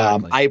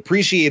 Exactly. I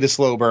appreciate a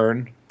slow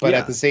burn. But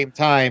at the same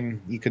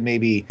time, you could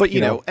maybe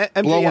blow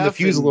on the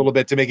fuse a little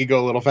bit to make it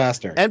go a little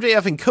faster.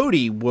 MJF and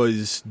Cody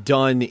was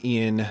done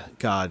in,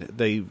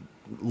 they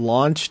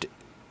launched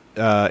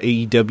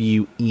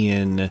AEW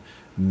in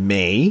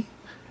May.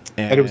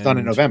 And it was done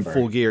in November.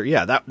 Full Gear.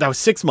 Yeah, that was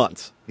 6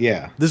 months.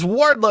 Yeah. This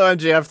Wardlow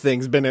MJF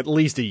thing's been at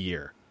least a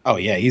year. Oh,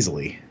 yeah,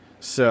 easily.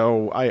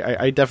 So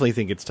I definitely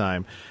think it's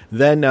time.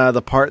 Then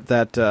the part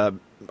that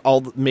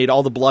made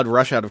all the blood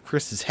rush out of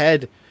Chris's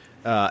head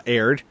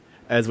aired,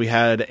 as we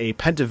had a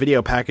Penta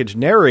video package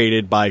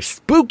narrated by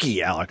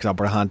spooky Alex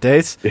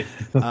Abrahantes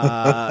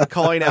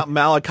calling out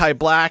Malachi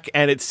Black,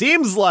 and it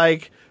seems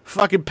like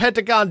fucking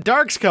Pentagon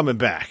Dark's coming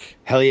back.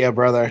 Hell yeah,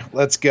 brother.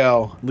 Let's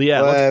go.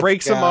 Yeah, let's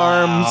break some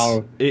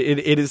arms.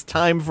 It is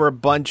time for a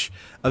bunch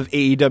of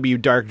AEW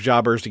Dark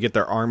jobbers to get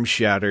their arms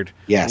shattered.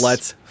 Yes.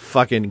 Let's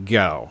fucking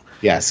go.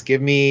 Yes,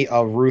 give me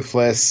a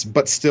ruthless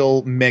but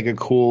still mega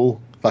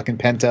cool fucking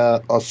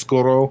Penta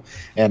Oscuro,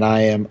 and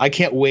I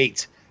can't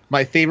wait.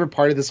 My favorite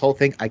part of this whole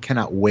thing, I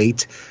cannot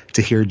wait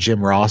to hear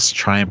Jim Ross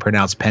try and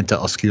pronounce Penta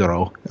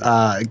Oscuro.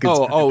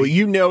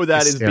 You know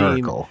that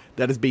hysterical.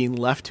 is being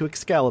left to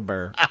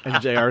Excalibur,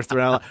 and JR's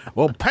thrown out.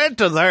 Well,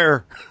 Penta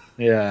there.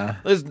 Yeah.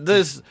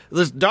 This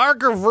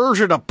darker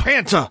version of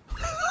Penta.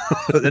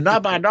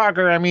 Not by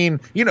darker, I mean,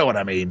 you know what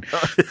I mean.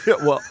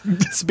 Well,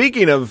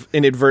 speaking of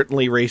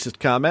inadvertently racist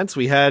comments,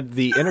 we had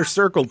the Inner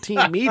Circle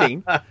team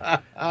meeting,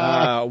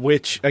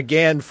 which,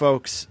 again,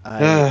 folks,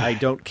 I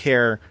don't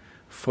care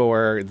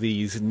for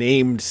these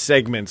named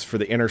segments for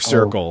the Inner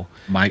Circle.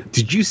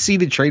 Did you see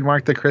the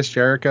trademark that Chris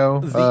Jericho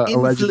the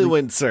allegedly?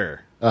 Influencer.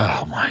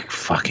 Oh my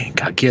fucking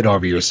God. Get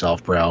over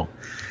yourself, bro.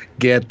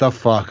 Get the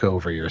fuck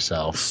over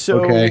yourself.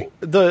 So okay.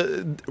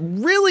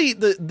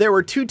 There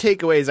were two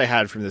takeaways I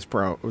had from this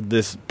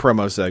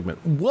promo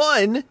segment.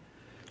 One,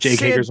 Jake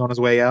Hager's on his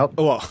way out.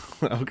 Well,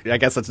 okay, I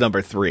guess that's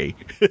number 3.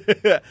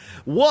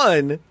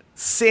 One,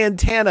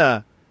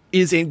 Santana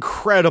is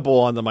incredible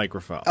on the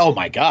microphone. Oh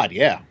my God,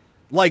 yeah.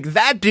 Like,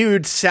 that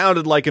dude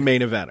sounded like a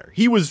main eventer.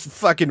 He was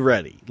fucking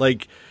ready.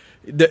 Like,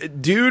 the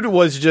dude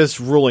was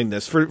just ruling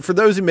this. For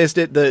those who missed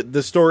it,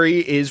 the story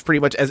is pretty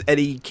much as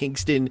Eddie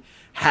Kingston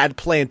had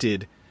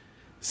planted.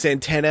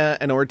 Santana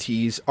and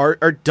Ortiz are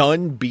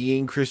done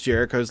being Chris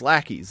Jericho's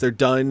lackeys. They're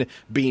done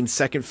being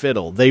second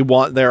fiddle. They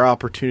want their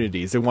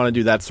opportunities. They want to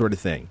do that sort of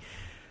thing.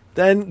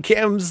 Then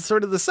comes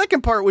sort of the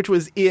second part, which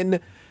was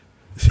in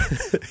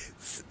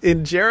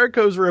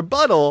Jericho's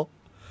rebuttal.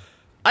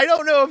 I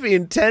don't know if he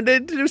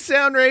intended to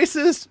sound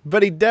racist,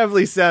 but he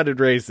definitely sounded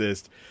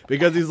racist.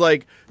 Because he's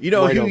like,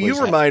 who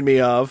you remind me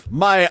of?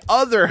 My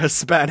other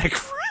Hispanic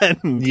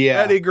friend,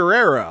 Eddie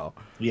Guerrero.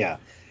 Yeah.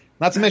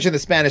 Not to mention the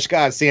Spanish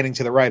God standing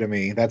to the right of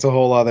me. That's a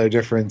whole other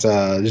different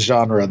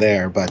genre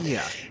there. But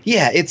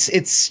yeah,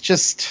 it's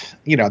just,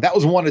 that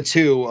was one or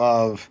two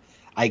of,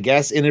 I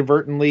guess,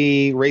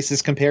 inadvertently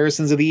racist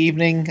comparisons of the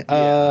evening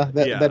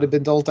that have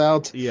been doled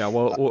out. Yeah,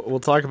 well, we'll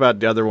talk about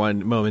the other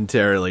one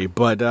momentarily.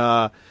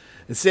 But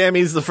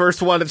Sammy's the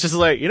first one that's just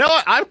like, you know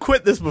what? I've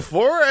quit this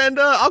before, and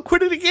I'll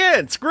quit it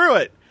again. Screw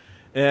it.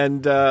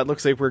 And it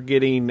looks like we're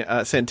getting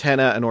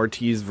Santana and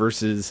Ortiz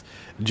versus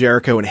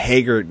Jericho and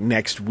Hager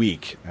next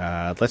week.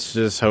 Let's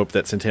just hope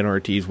that Santana and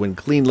Ortiz win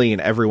cleanly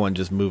and everyone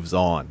just moves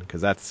on,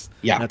 because that's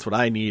what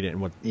I need and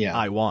what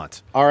I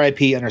want.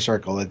 R.I.P. Inner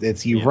Circle.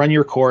 It's you've run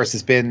your course.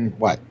 It's been,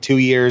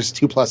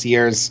 2+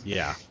 years?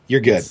 Yeah.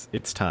 You're good.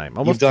 It's time.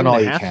 Almost You've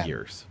done 2.5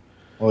 years.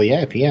 Well,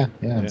 yeah,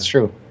 it's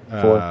true.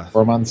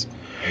 4 months.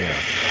 Yeah.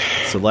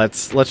 So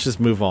let's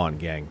just move on,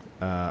 gang.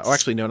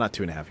 Actually, no, not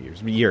 2.5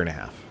 years. A year and a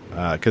half.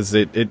 Because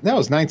it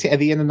was 19 at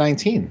the end of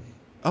 19.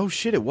 Oh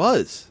shit! It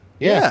was.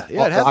 Yeah.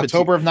 It has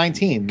October of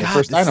 19. The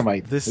first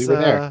Dynamite. We were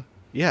there.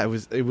 Yeah,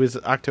 it was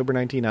October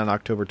 19 on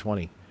October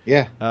 20.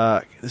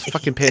 Yeah. This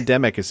fucking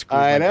pandemic is screwed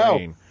I my know.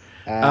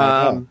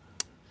 brain.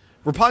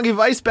 Roppongi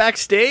Vice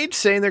backstage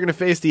saying they're going to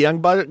face the Young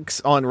Bucks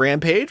on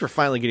Rampage. We're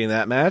finally getting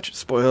that match.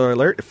 Spoiler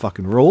alert, it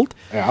fucking ruled.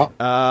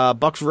 Yeah.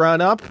 Bucks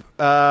run up.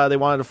 They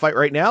wanted to fight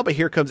right now, but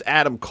here comes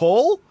Adam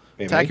Cole.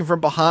 Attacking from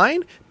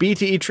behind.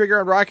 BTE trigger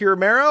on Rocky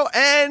Romero.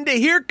 And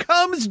here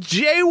comes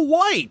Jay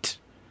White.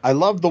 I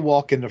love the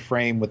walk in the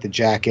frame with the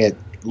jacket.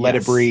 Let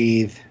it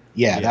breathe.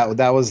 Yeah.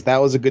 That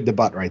was a good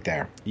debut right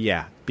there.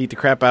 Yeah. Beat the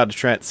crap out of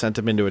Trent. Sent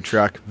him into a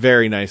truck.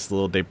 Very nice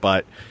little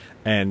debut.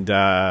 And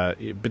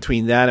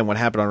between that and what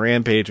happened on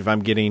Rampage, if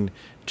I'm getting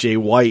Jay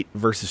White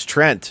versus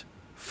Trent,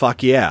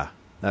 fuck yeah.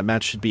 That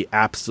match should be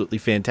absolutely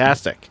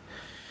fantastic.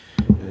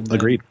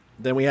 Agreed.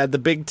 Then we had the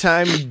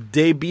big-time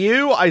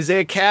debut,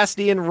 Isaiah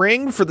Cassidy in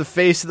ring for the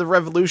Face of the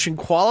Revolution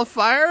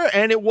qualifier,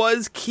 and it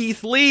was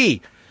Keith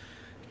Lee.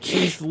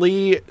 Keith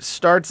Lee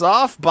starts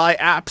off by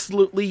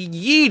absolutely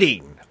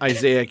yeeting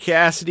Isaiah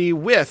Cassidy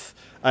with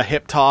a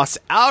hip toss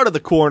out of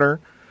the corner.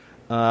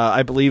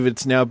 I believe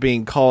it's now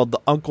being called the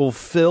Uncle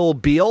Phil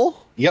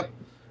Beal. Yep.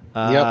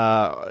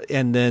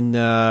 And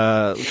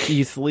then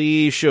Keith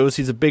Lee shows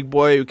he's a big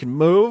boy who can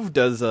move,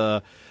 does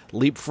a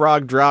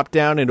leapfrog drop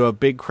down into a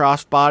big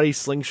crossbody,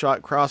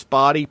 slingshot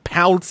crossbody,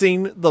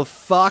 pouncing the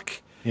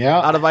fuck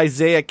out of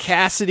Isaiah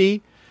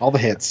Cassidy. All the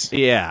hits.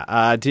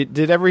 Yeah.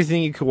 Did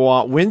everything you could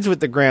want. Wins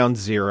with the ground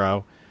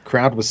zero.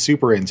 Crowd was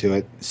super into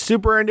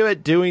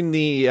it. Doing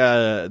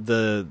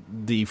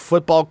the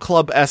football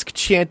club-esque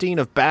chanting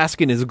of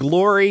 "Bask in his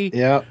glory."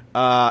 Yeah.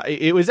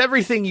 It was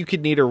everything you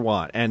could need or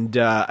want. And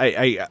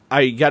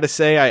I got to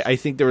say, I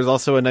think there was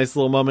also a nice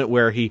little moment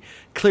where he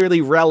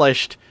clearly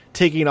relished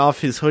taking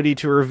off his hoodie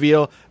to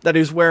reveal that he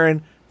was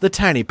wearing the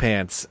tiny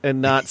pants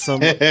and not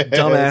some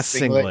dumbass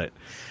singlet.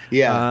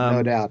 Yeah,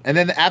 no doubt. And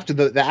then after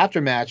the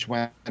aftermatch,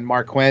 when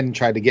Mark Quinn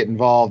tried to get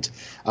involved,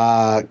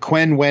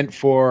 Quinn went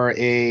for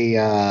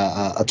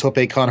a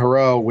tope con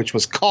hero, which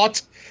was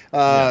caught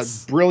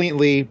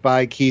brilliantly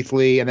by Keith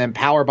Lee, and then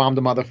powerbombed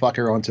a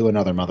motherfucker onto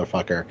another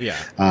motherfucker.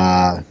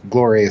 Yeah.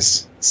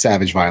 Glorious,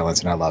 savage violence,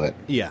 and I love it.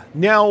 Yeah.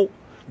 Now,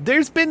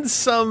 there's been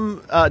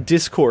some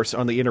discourse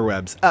on the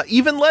interwebs,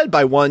 even led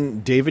by one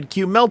David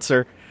Q.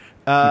 Meltzer,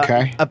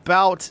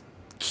 about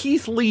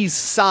Keith Lee's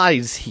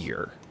size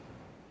here,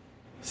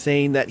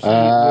 saying that he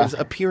was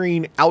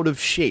appearing out of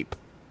shape.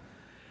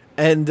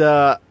 And,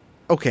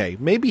 okay,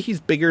 maybe he's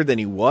bigger than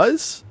he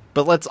was,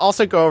 but let's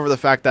also go over the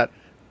fact that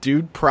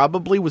dude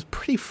probably was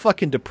pretty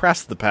fucking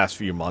depressed the past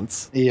few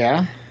months.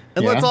 Yeah.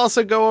 And let's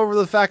also go over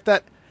the fact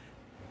that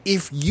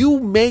if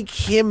you make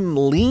him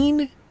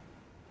lean,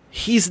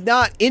 he's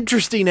not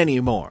interesting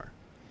anymore.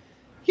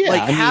 Yeah.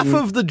 Half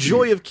of the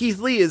joy of Keith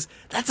Lee is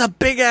that's a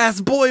big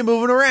ass boy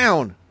moving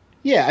around.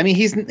 Yeah, I mean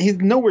he's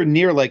nowhere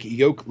near like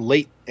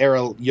late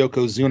era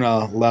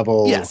Yokozuna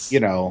level,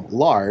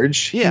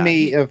 large. Yeah, he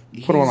may have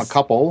put on a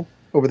couple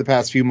over the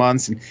past few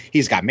months, and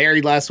he's got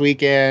married last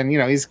weekend.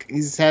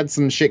 He's had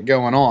some shit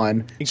going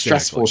on,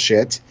 stressful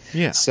shit.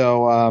 Yeah.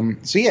 So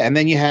yeah, and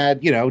then you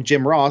had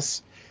Jim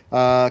Ross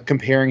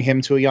comparing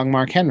him to a young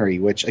Mark Henry,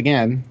 which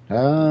again,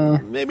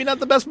 maybe not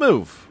the best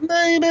move.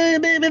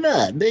 Maybe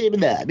not.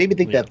 Maybe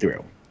think that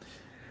through.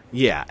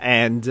 Yeah,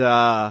 and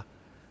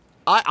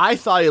I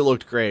thought he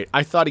looked great.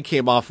 I thought he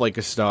came off like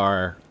a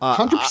star.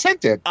 100%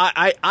 did.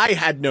 I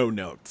had no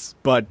notes,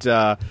 but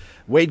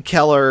Wade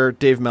Keller,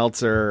 Dave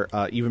Meltzer,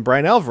 even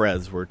Brian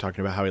Alvarez were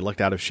talking about how he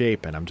looked out of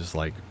shape, and I'm just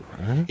like,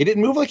 He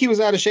didn't move like he was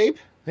out of shape.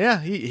 Yeah,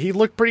 he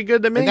looked pretty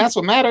good to me. And that's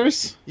what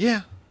matters.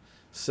 Yeah.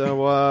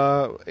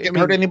 So didn't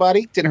hurt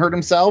anybody. Didn't hurt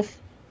himself.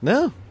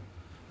 No.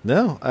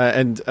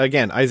 And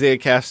again, Isaiah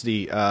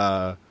Cassidy,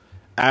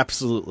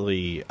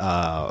 absolutely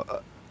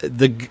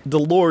the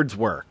Lord's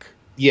work.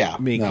 Yeah,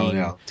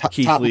 making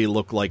Keith Lee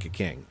look like a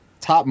king.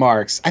 Top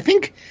marks. I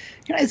think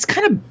it's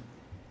kind of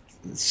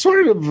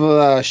sort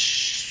of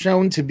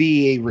shown to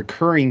be a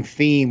recurring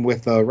theme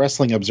with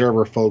Wrestling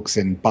Observer folks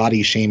and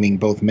body shaming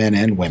both men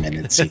and women,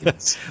 it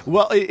seems.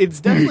 Well, it's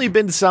definitely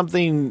been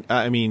something,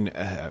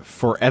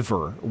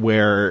 forever,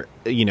 where,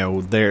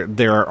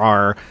 there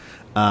are,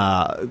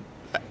 and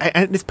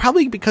it's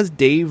probably because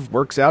Dave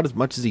works out as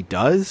much as he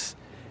does.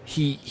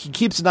 He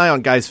keeps an eye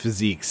on guys'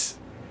 physiques,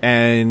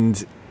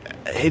 and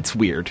it's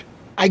weird.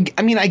 I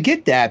mean, I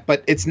get that,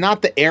 but it's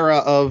not the era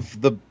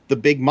of the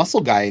big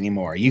muscle guy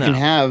anymore. You can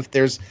have,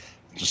 just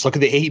look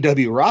at the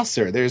AEW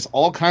roster. There's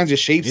all kinds of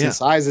shapes and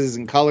sizes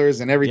and colors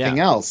and everything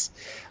else.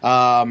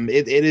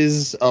 It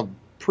is a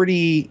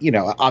pretty,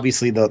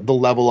 obviously the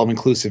level of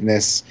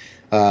inclusiveness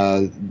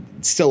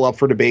still up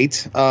for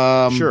debate.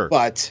 Sure.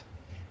 But,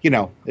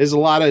 there's a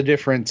lot of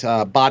different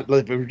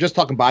if we're just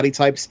talking body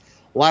types,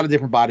 a lot of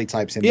different body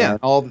types in there.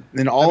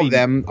 And all of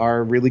them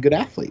are really good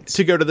athletes.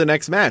 To go to the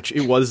next match,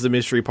 it was the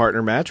mystery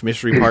partner match.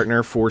 Mystery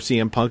partner for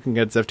CM Punk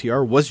against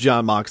FTR was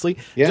Jon Moxley.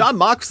 Yeah. Jon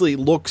Moxley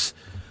looks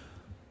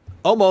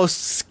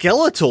almost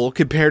skeletal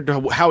compared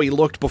to how he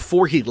looked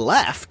before he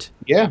left.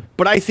 Yeah.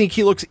 But I think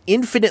he looks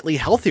infinitely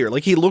healthier.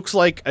 Like, he looks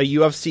like a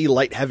UFC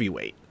light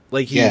heavyweight.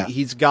 Like,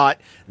 he's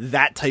got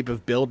that type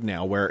of build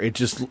now where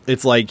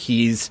it's like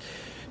he's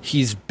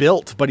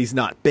built, but he's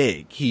not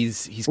big.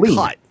 He's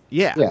cut.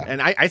 Yeah,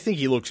 and I think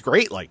he looks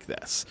great like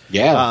this.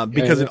 Yeah,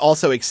 because it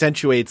also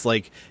accentuates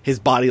like his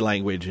body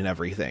language and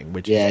everything.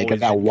 Which he got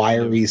that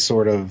wiry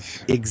sort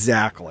of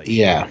exactly.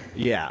 Yeah.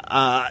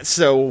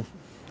 So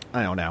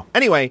I don't know.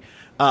 Anyway,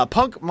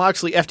 Punk,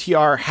 Moxley,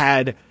 FTR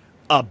had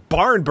a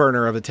barn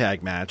burner of a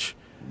tag match.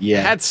 Yeah,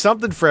 it had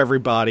something for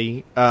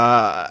everybody.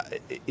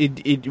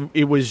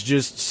 It was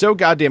just so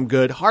goddamn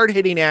good. Hard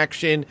hitting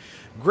action.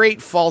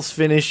 Great false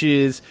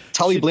finishes.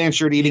 Tully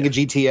Blanchard eating a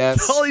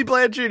GTS. Tully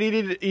Blanchard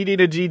eating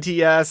a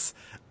GTS.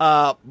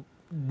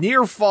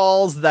 Near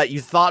falls that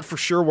you thought for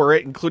sure were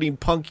it, including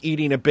Punk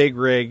eating a big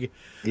rig.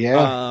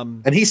 Yeah.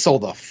 And he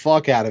sold the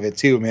fuck out of it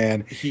too,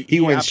 man. He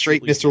went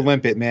straight Mr.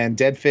 Limpet, man.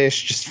 Dead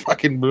fish, just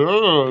fucking.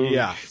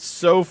 Yeah,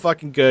 so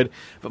fucking good.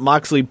 But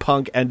Moxley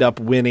Punk end up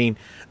winning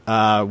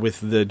with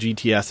the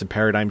GTS and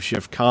Paradigm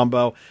Shift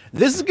combo.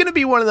 This is going to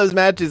be one of those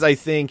matches, I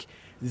think,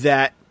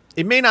 that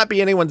it may not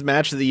be anyone's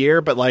match of the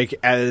year, but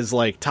as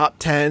top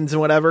 10s and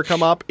whatever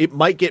come up, it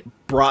might get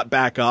brought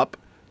back up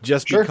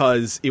just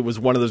because it was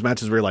one of those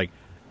matches where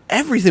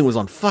everything was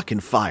on fucking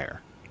fire.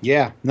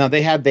 Yeah, no,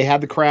 they had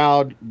the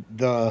crowd,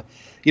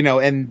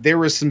 and there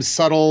were some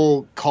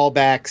subtle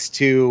callbacks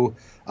to,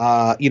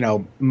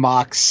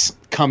 Mox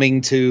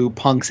coming to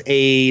Punk's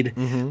aid,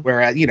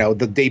 whereas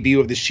the debut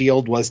of the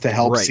Shield was to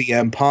help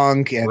CM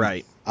Punk,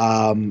 and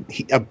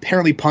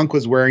apparently Punk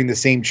was wearing the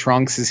same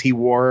trunks as he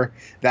wore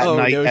that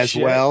night as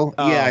well.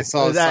 Yeah, I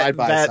saw side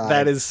by side.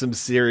 That is some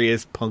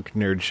serious Punk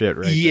nerd shit,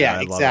 right? Yeah,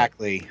 there.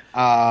 exactly.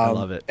 I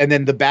love it. And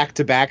then the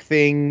back-to-back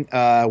thing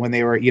when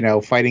they were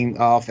fighting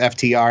off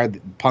FTR,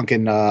 Punk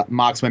and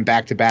Mox went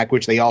back-to-back,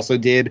 which they also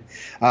did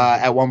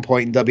at one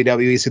point in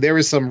WWE. So there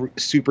was some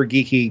super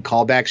geeky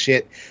callback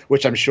shit,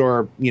 which I'm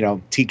sure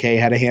TK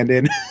had a hand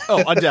in.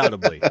 Oh,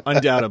 undoubtedly,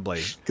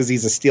 because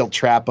he's a steel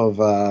trap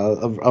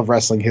of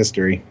wrestling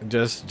history.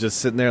 Just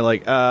sitting there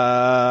like,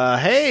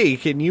 hey,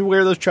 can you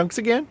wear those trunks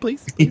again,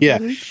 please? Yeah.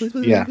 Please.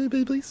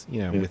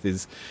 With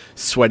his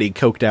sweaty,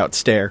 coked out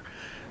stare.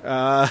 We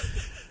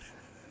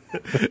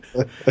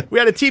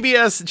had a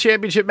TBS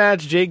championship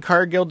match. Jade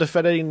Cargill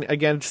defending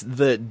against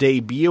the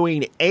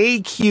debuting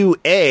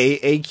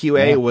AQA.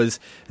 AQA was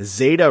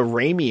Zeta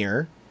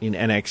Ramier in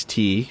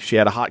NXT. She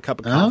had a hot cup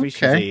of coffee.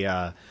 She's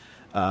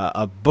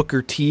a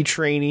Booker T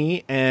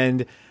trainee,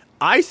 and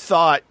I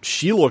thought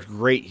she looked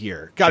great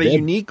here. Got a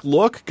unique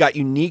look, got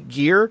unique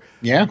gear.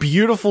 Yeah.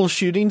 Beautiful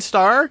shooting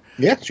star.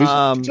 Yeah,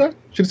 shooting star.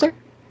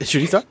 And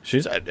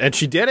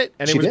she did it,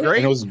 and it was great.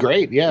 And it was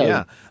great,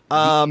 yeah.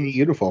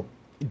 Beautiful.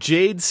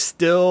 Jade's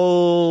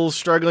still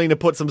struggling to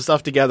put some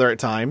stuff together at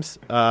times.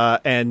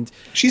 And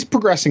she's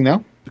progressing,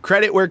 though.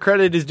 Credit where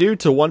credit is due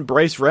to one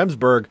Bryce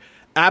Remsburg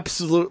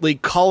absolutely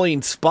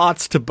calling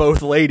spots to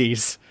both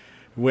ladies.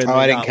 When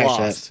I didn't catch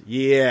that.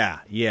 Yeah.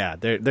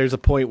 There's a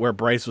point where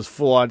Bryce was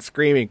full on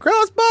screaming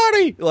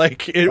crossbody,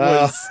 like it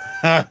was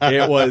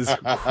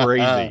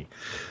crazy.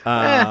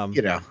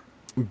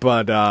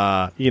 But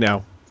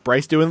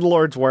Bryce doing the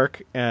Lord's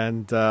work,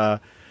 and we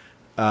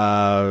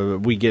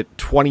get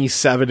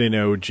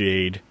 27-0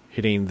 Jade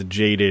hitting the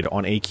Jaded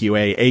on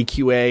AQA.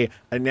 AQA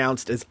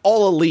announced as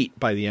All Elite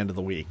by the end of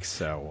the week,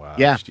 so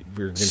we're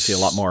going to see a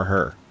lot more of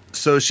her.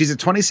 So she's at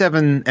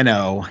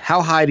 27-0.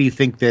 How high do you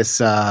think this?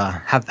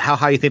 How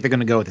high do you think they're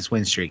going to go with this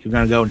win streak? You're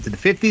going to go into the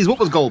 50s. What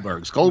was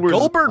Goldberg's?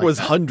 Goldberg was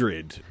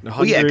 100.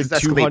 Oh yeah, because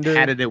that's when they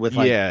padded it with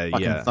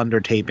fucking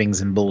Thunder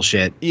tapings and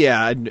bullshit.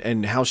 Yeah,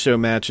 and house show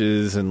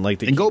matches and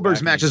like. And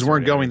Goldberg's matches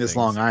weren't going this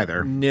long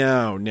either.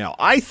 No.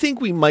 I think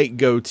we might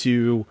go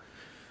to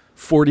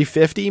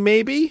 40-50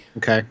 maybe.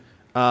 Okay.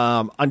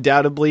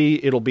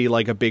 Undoubtedly, it'll be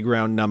like a big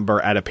round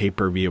number at a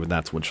pay-per-view, and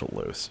that's when she'll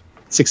lose.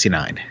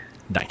 69.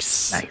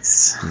 Nice.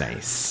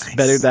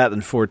 Better that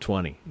than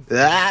 420. Come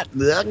on.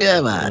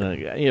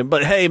 Yeah,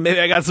 but hey,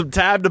 maybe I got some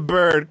time to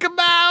burn. Come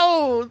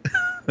on.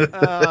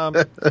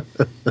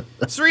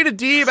 Serena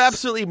Deeb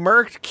absolutely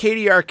murked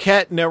Katie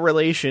Arquette. No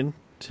relation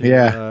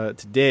to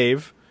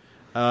Dave.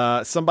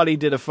 Somebody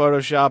did a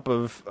Photoshop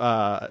of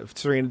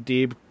Serena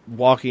Deeb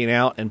walking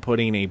out and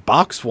putting a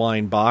box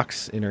wine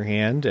box in her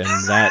hand, and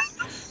that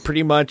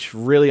pretty much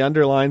really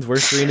underlines where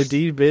Serena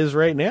Deeb is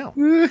right now.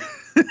 Enjoyed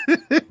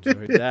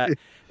that.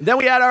 Then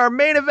we had our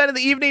main event of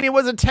the evening. It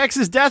was a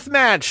Texas death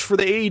match for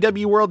the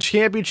AEW World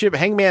Championship.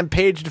 Hangman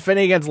Page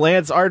defending against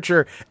Lance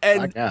Archer.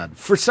 And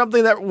for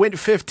something that went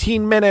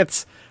 15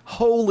 minutes,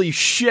 holy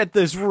shit,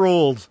 this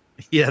ruled.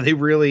 Yeah, they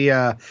really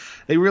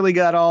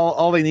got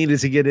all they needed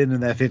to get into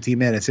that 15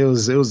 minutes. It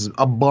was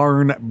a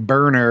barn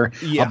burner,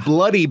 a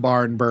bloody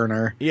barn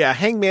burner. Yeah,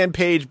 Hangman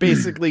Page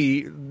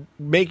basically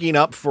making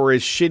up for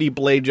his shitty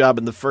blade job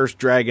in the first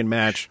Dragon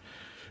match.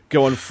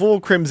 Going full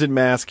Crimson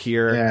Mask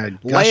here. Yeah,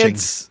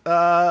 Lance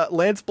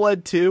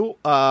bled too.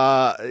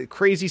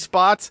 Crazy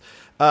spots.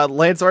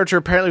 Lance Archer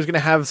apparently was going to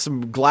have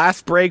some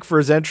glass break for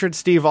his entrance,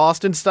 Steve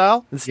Austin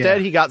style.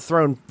 Instead, he got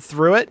thrown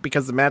through it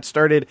because the match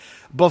started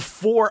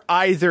before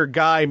either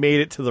guy made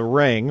it to the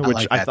ring,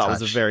 which I thought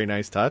was a very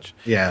nice touch.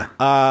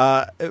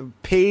 Yeah.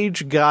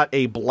 Page got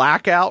a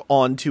blackout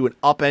onto an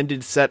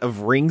upended set of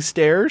ring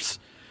stairs.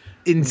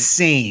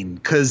 Insane,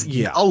 because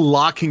a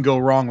lot can go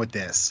wrong with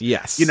this.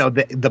 Yes,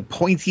 the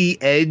pointy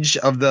edge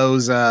of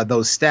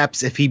those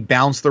steps, if he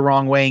bounced the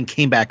wrong way and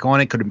came back on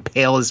it, could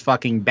impale his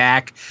fucking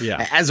back.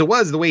 Yeah, as it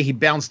was, the way he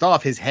bounced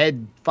off, his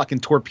head fucking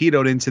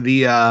torpedoed into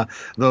the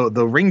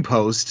ring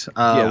post,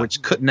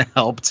 which couldn't have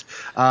helped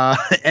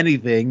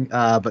anything.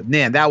 But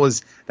man,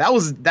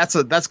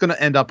 that's going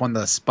to end up on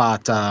the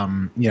spot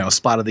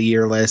spot of the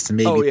year list, and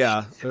maybe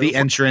the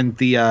entrant,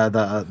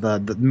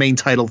 the main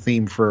title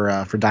theme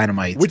for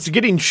Dynamite, which is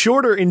getting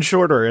shorter and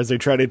shorter as they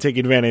try to take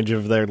advantage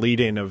of their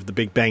lead-in of the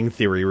Big Bang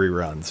Theory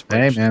reruns.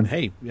 Which,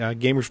 hey man,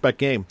 game respect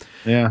game.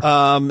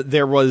 Yeah.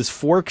 There was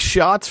fork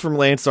shots from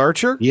Lance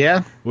Archer.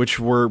 Yeah, which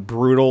were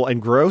brutal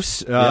and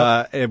gross.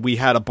 And we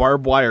had a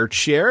barbed wire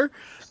chair.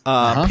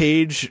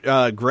 Paige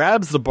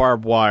grabs the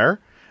barbed wire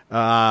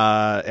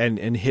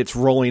and hits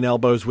rolling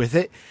elbows with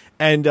it.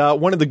 And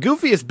one of the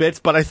goofiest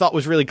bits, but I thought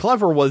was really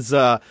clever, was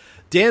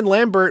Dan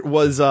Lambert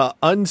was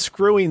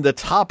unscrewing the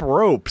top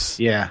ropes,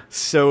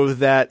 so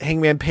that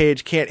Hangman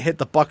Page can't hit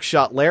the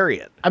buckshot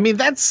lariat. I mean,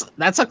 that's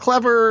a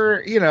clever,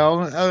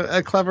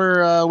 a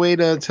clever way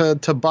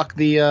to buck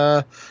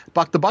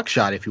the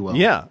buckshot, if you will.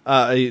 Yeah,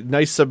 a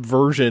nice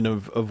subversion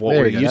of what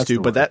we're used to.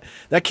 But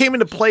that came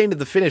into play into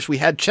the finish. We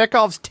had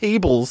Chekhov's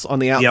tables on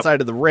the outside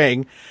of the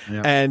ring,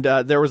 and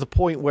there was a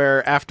point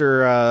where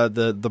after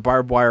the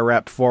barbed wire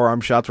wrapped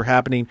forearm shots were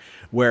happening,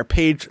 where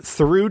Page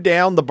threw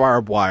down the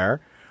barbed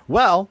wire.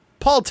 Well,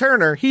 Paul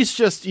Turner, he's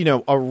just,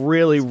 a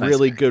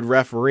really good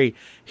referee.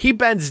 He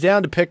bends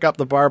down to pick up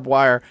the barbed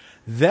wire.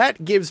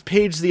 That gives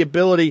Page the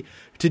ability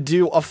to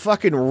do a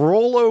fucking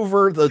roll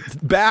over the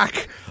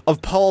back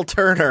of Paul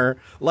Turner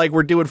like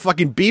we're doing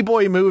fucking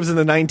b-boy moves in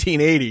the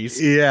 1980s.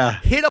 Yeah.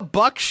 Hit a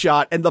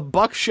buckshot, and the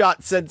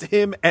buckshot sends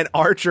him and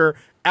Archer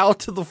out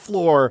to the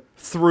floor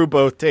through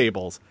both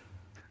tables.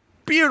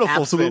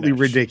 Beautiful Absolutely finish.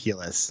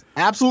 ridiculous.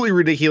 Absolutely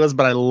ridiculous,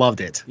 but I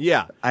loved it.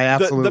 Yeah. I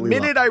absolutely The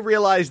minute I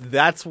realized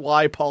that's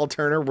why Paul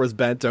Turner was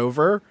bent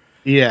over,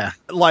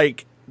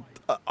 like,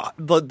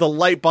 the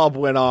light bulb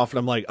went off, and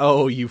I'm like,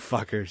 oh, you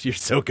fuckers, you're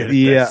so good at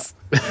this.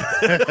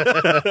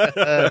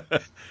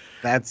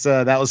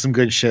 That was some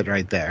good shit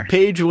right there.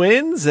 Page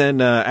wins,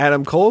 and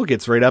Adam Cole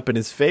gets right up in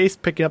his face,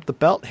 picking up the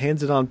belt,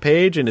 hands it on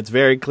Page, and it's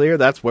very clear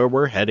that's where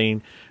we're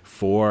heading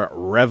for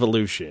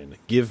Revolution.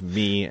 Give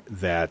me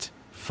that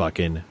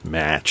fucking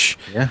match.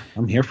 Yeah,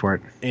 I'm here for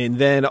it. And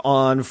then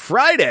on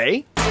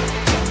Friday,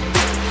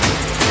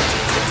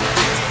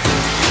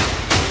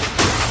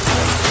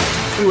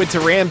 we went to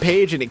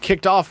Rampage, and it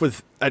kicked off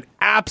with an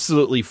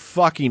absolutely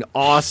fucking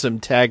awesome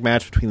tag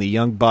match between the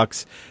Young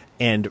Bucks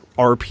and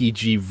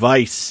RPG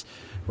Vice,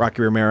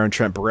 Rocky Romero and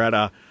Trent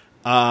Beretta.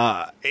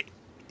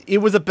 It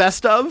was a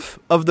best of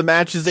the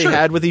matches they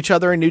had with each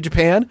other in New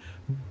Japan,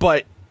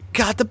 but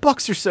God, the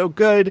Bucks are so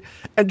good,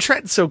 and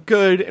Trent's so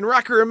good, and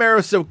Rocky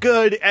Romero's so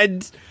good,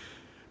 and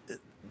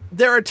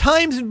there are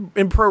times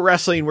in pro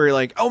wrestling where you're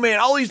like, oh man,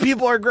 all these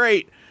people are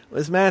great.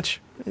 This match,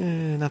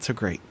 not so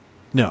great.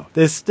 No,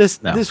 this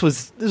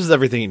was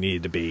everything it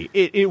needed to be.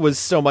 It was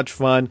so much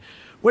fun.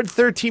 Went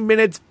 13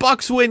 minutes.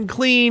 Bucks win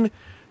clean.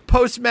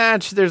 Post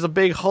match, there's a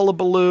big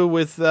hullabaloo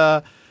with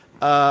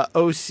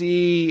OC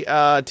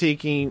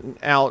taking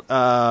out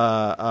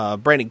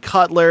Brandon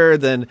Cutler.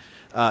 Then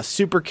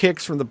super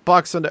kicks from the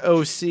Bucks onto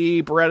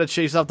OC. Beretta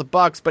chases off the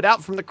Bucks, but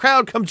out from the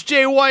crowd comes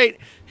Jay White,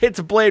 hits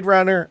a Blade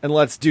Runner, and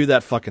let's do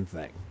that fucking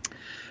thing.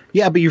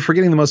 Yeah, but you're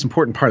forgetting the most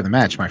important part of the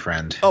match, my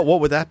friend. Oh, what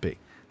would that be?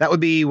 That would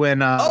be when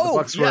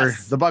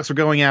the Bucks were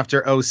going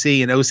after OC,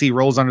 and OC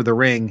rolls under the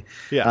ring,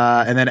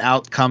 and then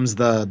out comes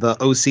the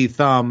OC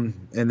thumb,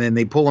 and then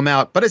they pull him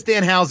out. But it's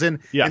Danhausen,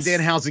 and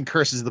Danhausen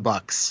curses the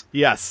Bucks.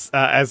 Yes,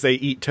 as they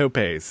eat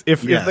topes.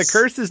 If the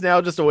curse is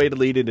now just a way to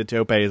lead into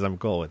topes, I'm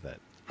cool with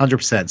it.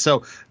 100%.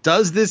 So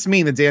does this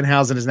mean that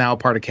Danhausen is now a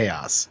part of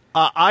Chaos?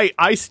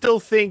 I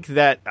still think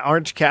that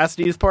Orange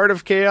Cassidy is part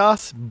of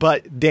Chaos,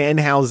 but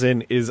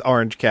Danhausen is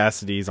Orange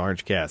Cassidy's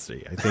Orange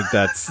Cassidy. I think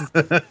that's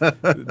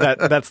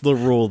that's the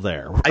rule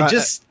there. I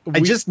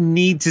just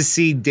need to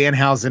see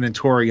Danhausen and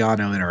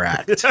Toriano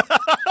interact.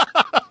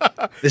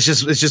 It's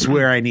just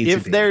where I need to be.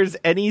 If there's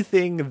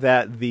anything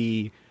that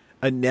the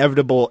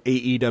inevitable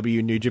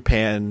AEW New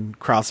Japan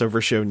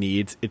crossover show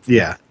needs, it's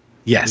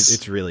Yes.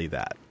 It's really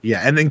that.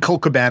 Yeah, and then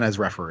Colt Cabana as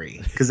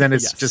referee, because then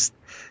it's just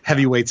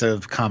heavyweights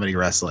of comedy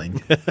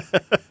wrestling.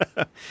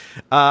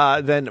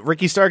 Then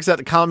Ricky Stark's at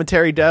the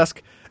commentary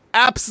desk,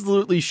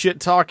 absolutely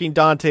shit-talking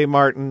Dante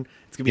Martin.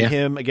 It's going to be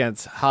him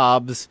against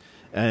Hobbs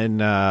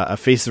and a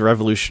Face of the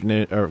Revolution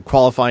or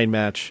qualifying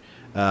match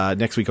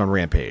next week on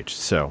Rampage.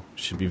 So,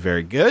 should be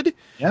very good.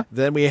 Yeah.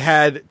 Then we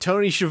had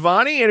Tony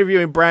Schiavone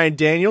interviewing Bryan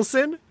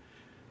Danielson.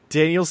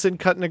 Danielson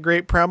cutting a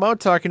great promo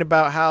talking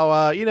about how,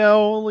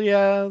 only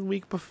a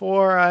week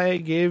before I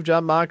gave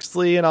Jon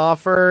Moxley an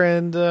offer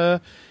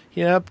and,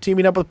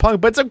 teaming up with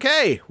Punk. But it's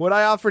okay. What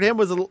I offered him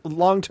was a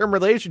long-term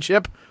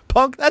relationship.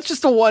 Punk, that's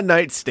just a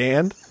one-night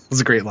stand.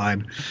 That's a great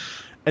line.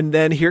 And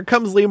then here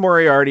comes Lee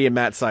Moriarty and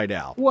Matt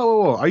Sydal.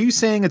 Whoa. Are you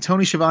saying a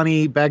Tony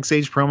Schiavone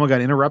backstage promo got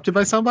interrupted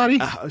by somebody?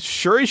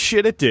 Sure as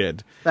shit it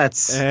did.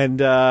 That's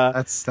insane.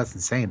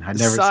 I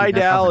never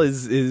Sydal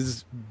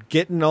is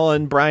getting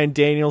on Bryan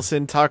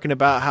Danielson, talking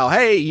about how,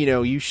 hey,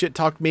 you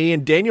shit-talked me.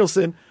 And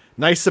Danielson,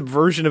 nice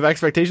subversion of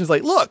expectations,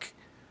 like, look,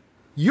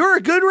 you're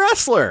a good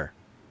wrestler.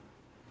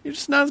 You're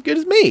just not as good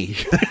as me.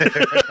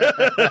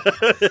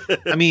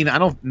 I mean, I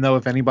don't know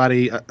if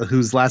anybody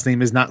whose last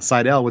name is not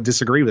Sydal would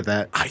disagree with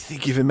that. I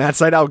think even Matt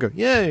Sydal would go,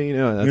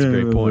 that's a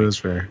great point. That's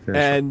fair.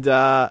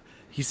 And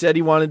he said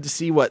he wanted to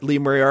see what Lee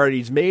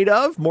Moriarty's made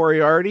of.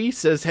 Moriarty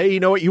says, hey, you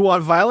know what? You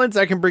want violence?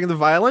 I can bring the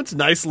violence.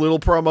 Nice little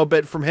promo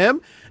bit from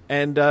him.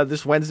 And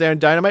this Wednesday on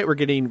Dynamite, we're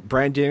getting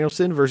Bryan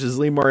Danielson versus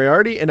Lee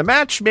Moriarty in a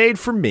match made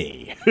for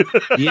me.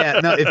 Yeah,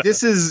 no, if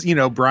this is,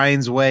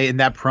 Bryan's way in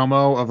that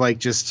promo of like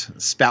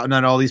just spouting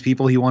on all these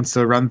people he wants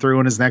to run through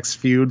in his next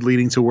feud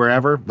leading to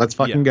wherever, let's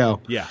fucking go.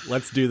 Yeah,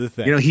 let's do the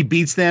thing. He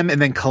beats them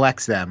and then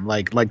collects them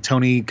like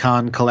Tony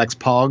Khan collects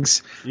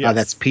Pogs. Yes.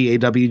 That's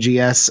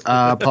PAWGS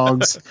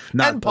Pogs,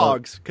 and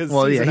Pogs, because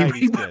he's a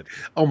 90s kid.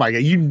 Oh my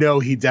god,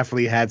 he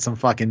definitely had some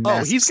fucking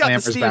mess. Oh, he's got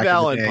the Steve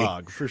Allen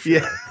Pog for sure.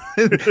 Yeah.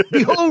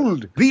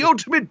 Behold, the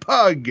ultimate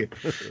Pug.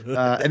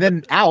 And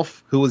then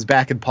Alf, who was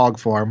back in Pog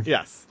form.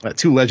 Yes.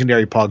 2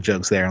 legendary Pog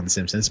jokes there on The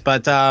Simpsons.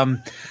 But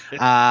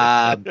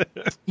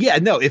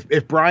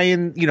if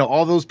Brian,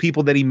 all those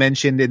people that he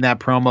mentioned in that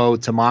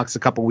promo to Mox a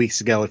couple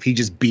weeks ago, if he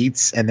just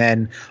beats and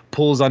then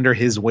pulls under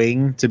his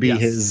wing to be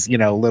his,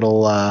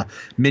 little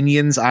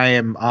minions, I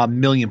am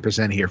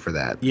 1,000,000% here for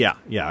that. Yeah.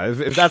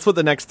 If that's what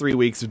the next 3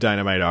 weeks of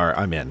Dynamite are,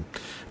 I'm in.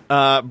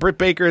 Britt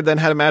Baker then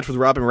had a match with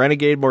Robin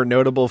Renegade, more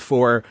notable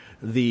for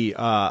the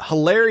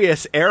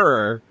hilarious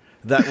error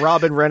that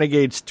Robin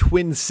Renegade's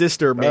twin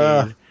sister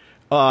made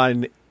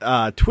on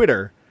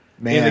Twitter,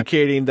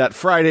 indicating that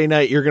Friday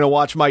night you're going to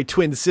watch my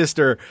twin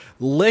sister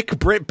lick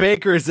Britt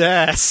Baker's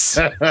ass.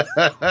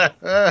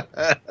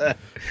 I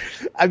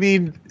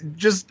mean,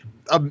 just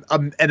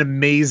an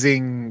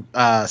amazing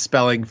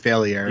spelling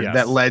failure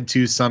that led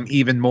to some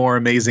even more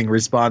amazing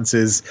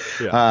responses.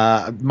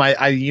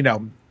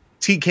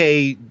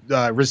 TK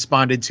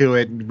responded to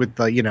it with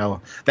the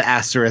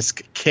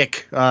asterisk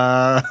kick.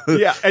 And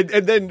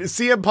then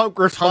CM Punk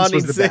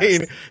responding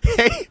saying,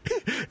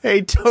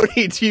 "Hey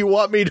Tony, do you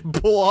want me to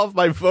pull off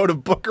my vote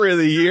of Booker of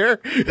the Year?"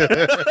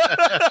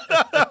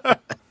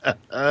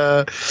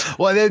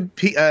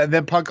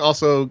 Then Punk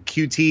also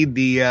QT'd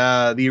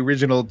the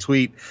original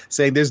tweet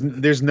saying,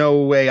 "There's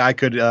no way I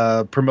could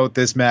promote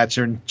this match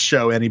or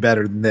show any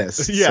better than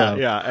this."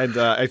 And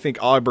I think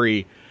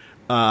Aubrey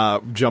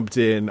jumped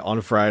in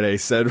on Friday,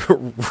 said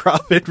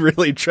Robin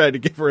really tried to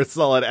give her a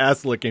solid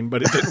ass licking,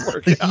 but it didn't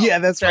work out. Yeah,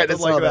 that's right.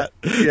 Something like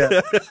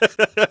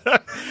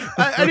that.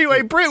 Yeah.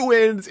 Anyway, Britt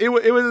wins. It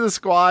was a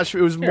squash.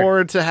 It was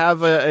more to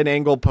have an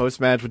angle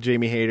post-match with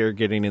Jamie Hayter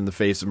getting in the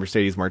face of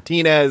Mercedes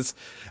Martinez,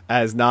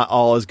 as not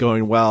all is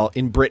going well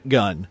in Britt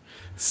Gunn.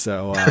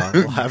 So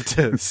we'll have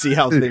to see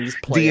how things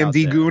play out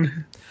DMD there.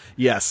 Goon?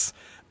 Yes.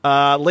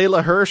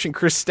 Layla Hirsch and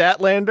Chris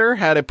Statlander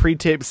had a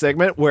pre-taped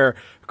segment where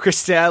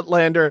Chris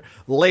Statlander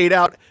laid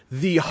out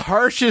the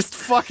harshest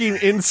fucking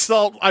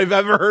insult I've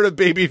ever heard a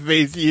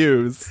babyface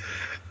use.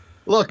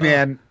 Look,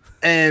 man,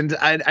 and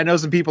I know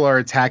some people are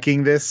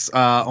attacking this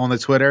on the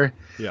Twitter.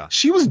 Yeah.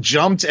 She was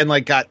jumped and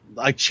got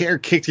a chair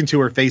kicked into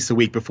her face a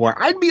week before.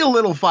 I'd be a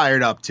little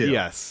fired up too.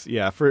 Yes.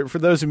 Yeah. For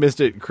those who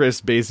missed it, Chris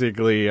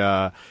basically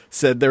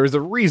said there was a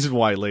reason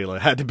why Layla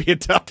had to be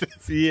adopted.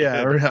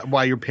 Yeah. Or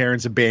why your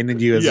parents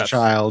abandoned you as a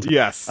child.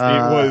 Yes.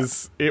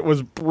 It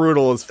was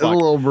brutal as fuck. A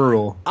little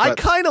brutal. I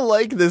kind of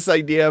like this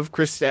idea of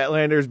Chris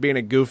Statlander as being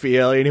a goofy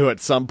alien who at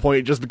some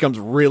point just becomes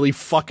really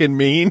fucking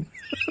mean.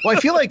 Well, I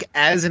feel like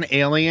as an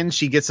alien,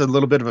 she gets a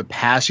little bit of a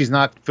pass. She's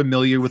not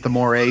familiar with the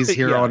mores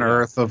here on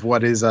Earth of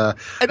what is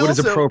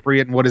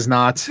appropriate and what is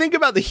not. Think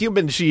about the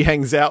humans she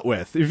hangs out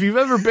with. If you've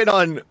ever been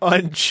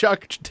on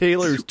Chuck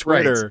Taylor's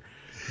Twitter,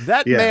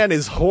 that man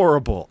is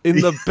horrible in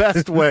the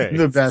best way.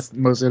 The best,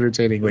 most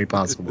entertaining way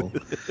possible.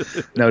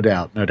 No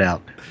doubt.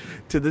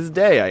 To this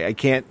day, I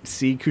can't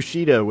see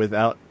Kushida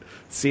without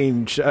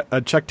seeing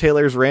Chuck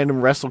Taylor's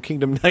random Wrestle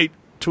Kingdom Night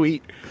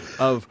tweet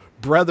of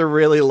brother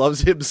really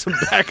loves him some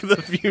Back of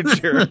the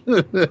Future.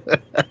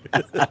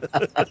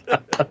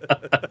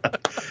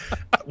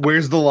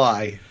 Where's the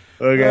lie?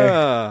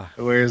 Okay.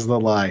 Where's the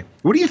lie?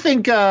 What do you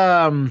think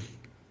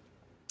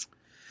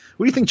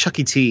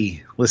Chucky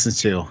T listens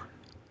to?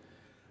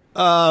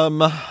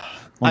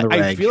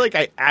 I feel like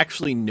I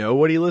actually know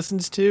what he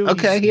listens to.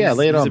 Okay,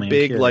 lay it on me.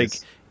 He's a big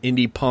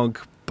indie punk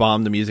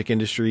bomb the music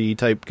industry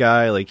type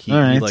guy. He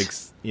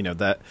likes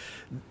that.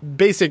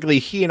 Basically,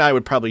 he and I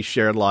would probably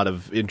share a lot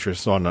of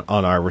interests on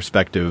our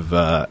respective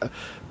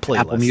playlists.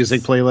 Apple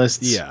Music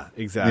playlists. Yeah,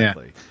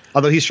 exactly. Yeah.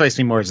 Although he strikes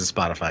me more as a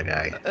Spotify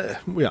guy.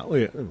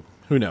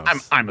 Who knows?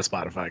 I'm a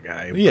Spotify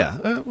guy. Yeah,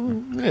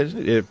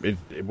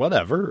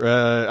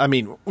 whatever. I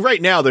mean,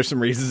 right now there's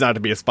some reasons not to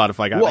be a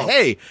Spotify guy. Well, but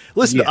hey,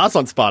 listen to us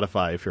on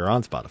Spotify if you're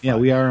on Spotify. Yeah,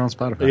 we are on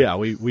Spotify. Yeah,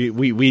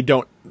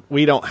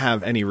 we don't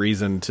have any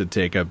reason to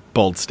take a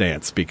bold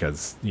stance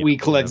because we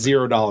collect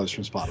 $0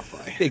 from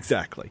Spotify.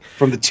 Exactly.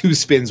 From the 2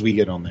 spins we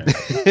get on there.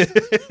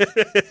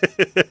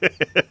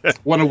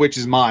 One of which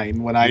is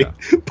mine when I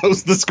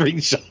post the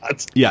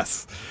screenshots.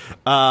 Yes.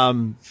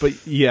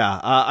 But yeah,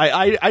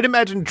 I'd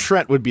imagine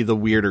Trent would be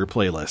the weirder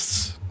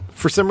playlists.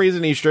 For some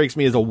reason, he strikes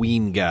me as a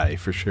Ween guy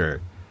for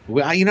sure.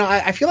 Well,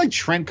 I feel like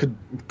Trent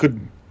could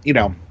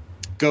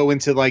go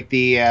into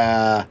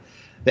the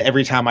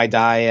Every Time I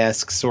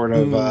Die-esque sort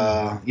of,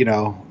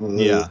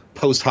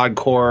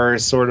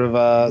 post-hardcore sort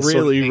of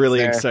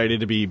really excited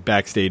to be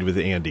backstage with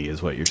Andy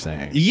is what you're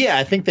saying. Yeah,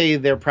 I think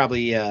they're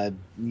probably,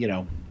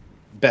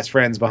 best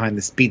friends behind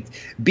this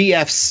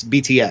BF's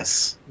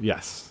BTS.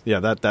 Yes.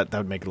 Yeah, that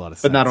would make a lot of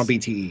sense. But not on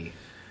BTE.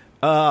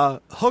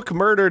 Hook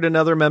murdered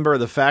another member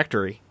of the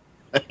Factory.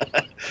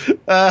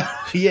 Yeah,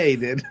 he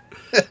did.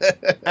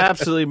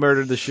 Absolutely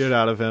murdered the shit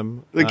out of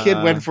him. The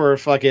kid went for a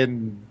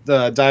fucking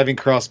diving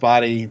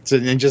crossbody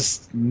and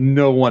just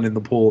no one in the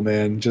pool,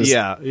 man. Just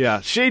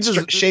Shades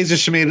of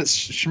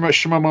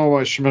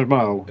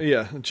Shmo.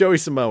 Yeah, Joey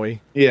Samoe.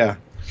 Yeah,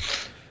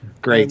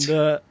 great.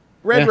 And,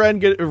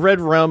 Red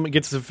Rum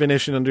gets the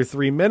finish in under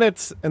 3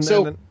 minutes, and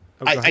then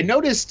I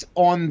noticed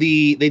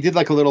they did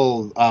like a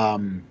little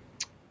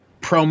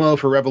promo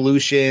for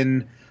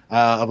Revolution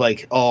of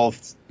like all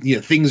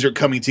things are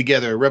coming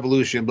together,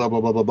 Revolution, blah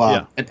blah blah blah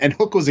blah, and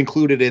Hook was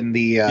included in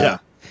the in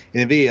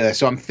the video.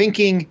 So I'm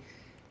thinking,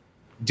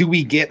 do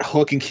we get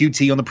Hook and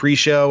QT on the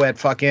pre-show at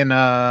fucking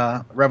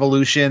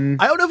Revolution?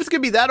 I don't know if it's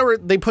gonna be that or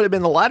they put him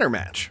in the ladder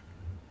match.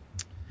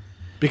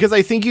 Because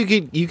I think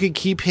you could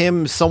keep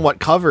him somewhat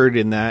covered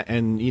in that,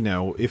 and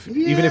even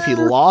if he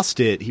lost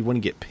it, he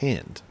wouldn't get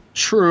pinned.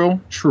 True.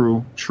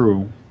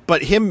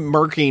 But him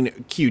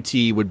murking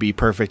QT would be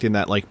perfect in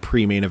that like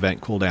pre-main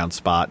event cooldown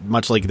spot,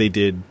 much like they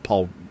did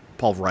Paul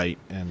Wright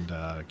and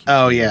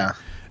QT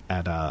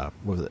at what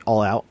was it,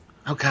 All Out?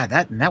 Oh god,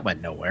 that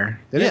went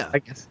nowhere. Did it? I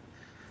guess.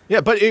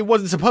 Yeah, but it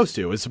wasn't supposed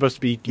to. It was supposed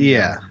to be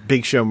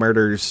Big Show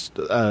murders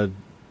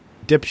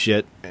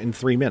dipshit in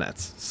 3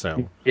 minutes.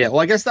 So well,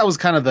 I guess that was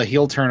kind of the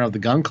heel turn of the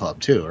Gun Club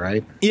too,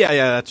 right? Yeah,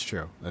 that's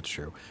true.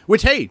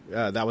 Which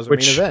that was a main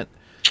event.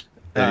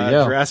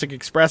 Jurassic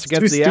Express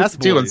against the Ass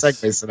Boys. Doing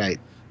segues tonight.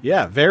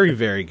 Yeah, very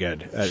very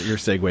good at your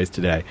segues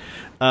today.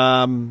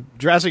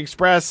 Jurassic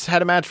Express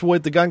had a match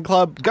with the Gun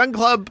Club. Gun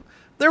Club,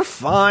 they're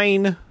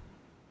fine.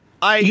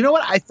 You know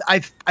what?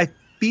 I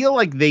feel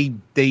like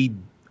they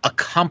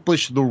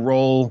accomplished the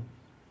role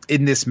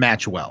in this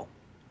match well.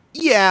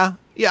 Yeah,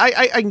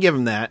 I can give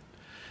them that.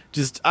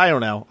 Just, I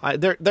don't know.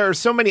 There are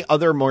so many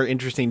other more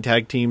interesting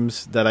tag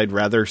teams that I'd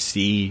rather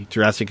see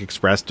Jurassic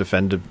Express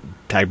defend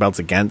tag belts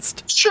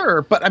against.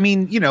 Sure, but I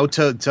mean,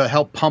 to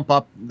help pump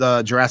up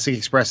the Jurassic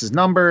Express's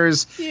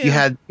numbers, you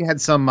had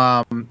some,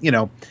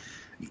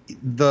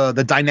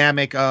 the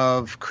dynamic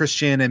of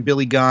Christian and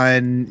Billy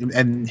Gunn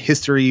and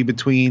history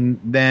between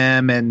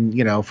them and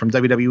from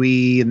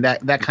WWE, and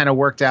that kind of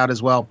worked out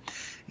as well.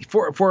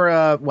 For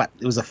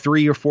it was a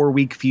 3 or 4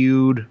 week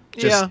feud.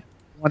 Just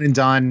one and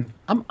done.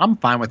 I'm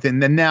fine with it.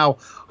 And then now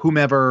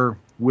whomever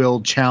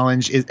will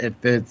challenge,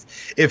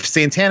 if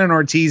Santana and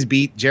Ortiz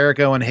beat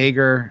Jericho and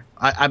Hager,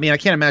 I mean I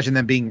can't imagine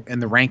them being in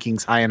the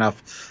rankings high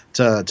enough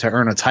to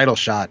earn a title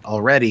shot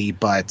already.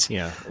 But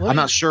I'm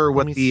not sure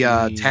what the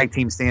tag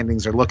team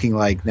standings are looking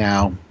like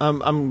now.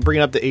 I'm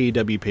bringing up the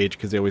AEW page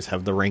because they always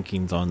have the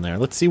rankings on there.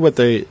 Let's see what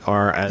they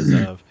are as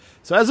of.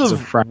 So as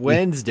of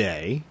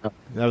Wednesday,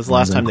 that was the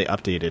last time they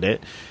updated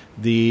it.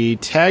 The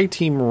tag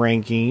team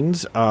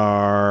rankings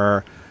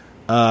are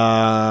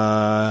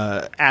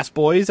Ass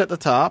Boys at the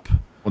top.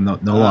 Well,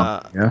 no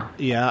longer.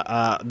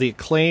 The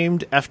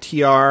Acclaimed,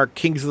 FTR,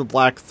 Kings of the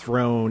Black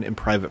Throne, and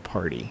Private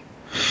Party.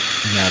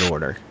 In that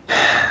order.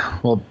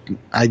 Well,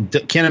 I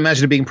can't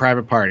imagine it being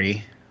Private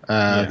Party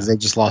because they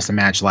just lost a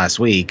match last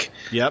week.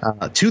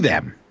 Yep. To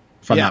them,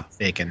 if I'm not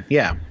mistaken.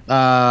 Yeah.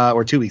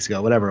 Or 2 weeks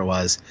ago, whatever it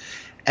was.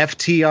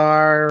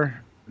 FTR,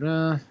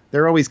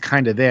 they're always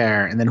kind of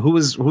there. And then who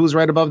was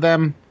right above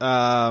them?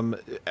 Above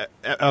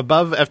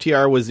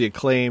FTR was the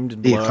Acclaimed,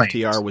 and below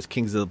FTR was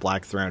Kings of the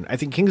Black Throne. I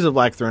think Kings of the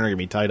Black Throne are going to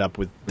be tied up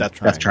with Death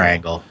Triangle. Death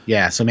Triangle.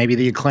 Yeah, so maybe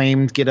the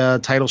Acclaimed get a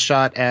title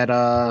shot at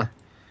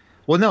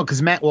well, no,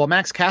 because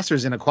Max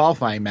Caster's in a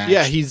qualifying match.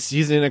 Yeah,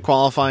 he's in a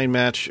qualifying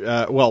match.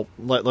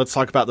 Let's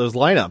talk about those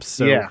lineups.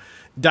 So,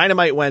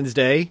 Dynamite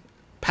Wednesday,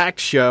 packed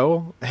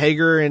show,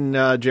 Hager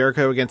and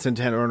Jericho against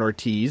Santana and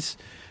Ortiz.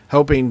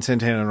 Hoping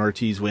Santana and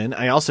Ortiz win.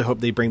 I also hope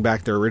they bring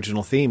back their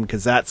original theme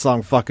because that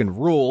song fucking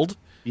ruled.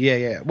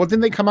 Yeah. Well, didn't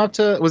they come out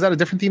to? Was that a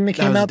different theme they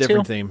came out to? That was a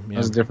different theme. Yeah. That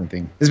was a different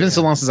theme. It's been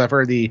so long since I've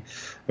heard the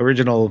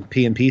original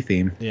P&P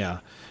theme.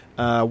 Yeah.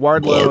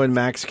 Wardlow and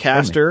Max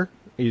Caster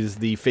is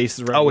the face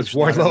of the Revolution.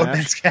 Oh, it's Wardlow and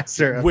Max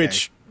Caster. Okay.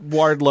 Which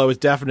Wardlow is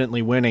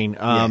definitely winning.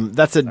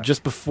 That's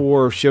just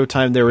before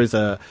Showtime. There was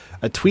a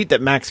tweet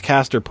that Max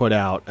Caster put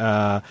out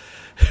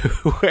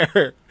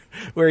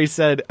where he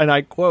said, and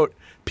I quote,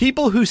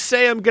 "People who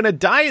say I'm going to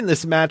die in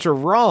this match are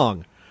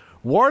wrong.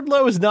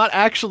 Wardlow is not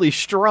actually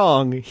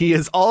strong. He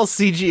is all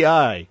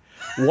CGI.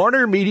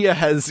 Warner Media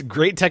has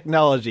great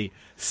technology.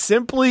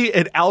 Simply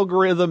an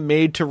algorithm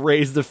made to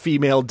raise the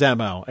female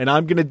demo. And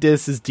I'm going to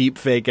diss his deep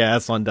fake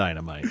ass on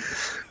Dynamite."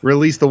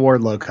 Release the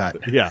Wardlow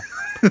cut. Yeah.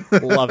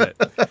 Love it.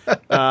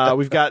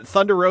 We've got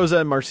Thunder Rosa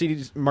and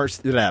Mercedes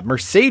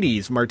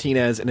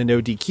Martinez in a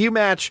no DQ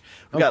match.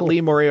 We've got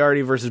Lee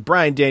Moriarty versus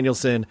Bryan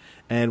Danielson.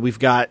 And we've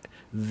got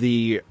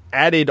the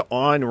added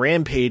on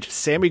Rampage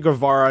Sammy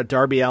Guevara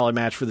Darby Allin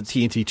match for the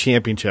TNT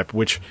Championship,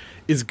 which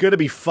is going to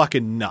be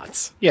fucking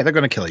nuts. Yeah, they're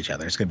going to kill each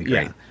other. It's going to be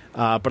great.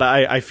 But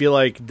I feel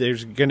like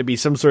there's going to be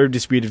some sort of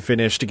disputed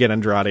finish to get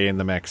Andrade in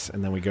the mix,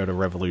 and then we go to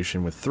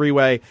Revolution with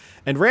 3-way.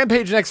 And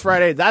Rampage next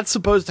Friday, that's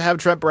supposed to have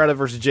Trent Beretta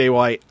versus Jay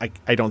White.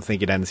 I don't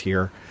think it ends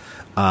here.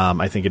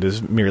 I think it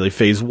is merely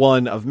phase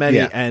one of many,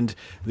 and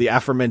the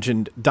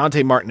aforementioned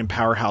Dante Martin and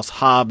Powerhouse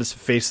Hobbs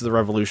face of the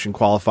Revolution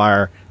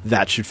qualifier.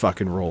 That should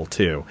fucking roll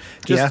too.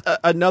 Just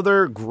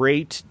another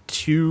great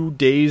 2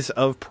 days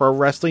of pro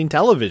wrestling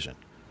television.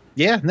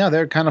 Yeah, no,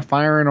 they're kind of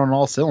firing on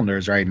all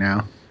cylinders right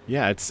now.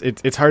 Yeah,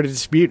 it's hard to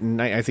dispute,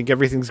 and I think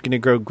everything's going to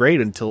go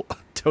great until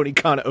Tony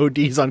Khan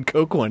ODs on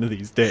coke one of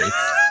these days.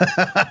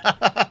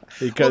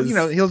 Because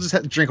he'll just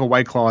have to drink a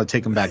White Claw and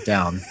take him back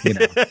down. You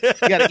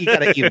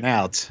gotta eat him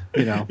out.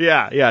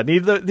 Yeah.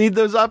 Need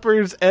those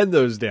uppers and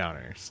those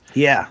downers.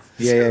 Yeah.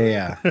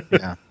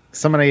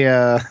 Somebody.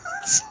 I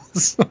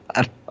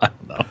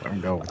don't know where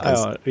I'm going with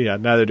this.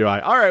 Neither do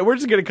I. All right, we're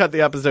just gonna cut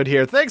the episode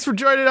here. Thanks for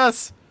joining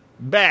us.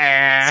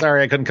 Bah.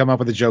 Sorry, I couldn't come up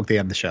with a joke to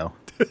end the show.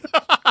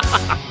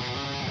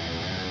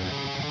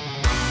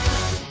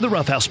 The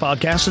Rough House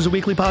Podcast is a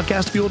weekly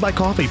podcast fueled by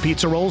coffee,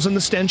 pizza rolls, and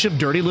the stench of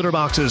dirty litter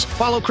boxes.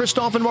 Follow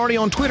Christoph and Marty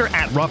on Twitter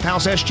at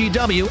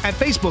RoughHouseSGW, at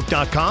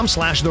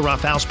Facebook.com/The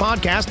Rough House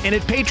Podcast, and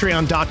at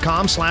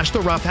Patreon.com/The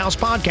Rough House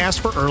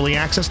Podcast for early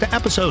access to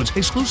episodes,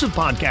 exclusive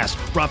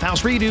podcasts, Rough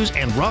House redos,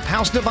 and Rough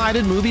House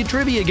Divided movie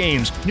trivia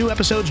games. New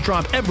episodes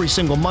drop every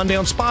single Monday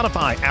on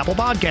Spotify, Apple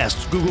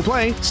Podcasts, Google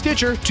Play,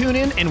 Stitcher,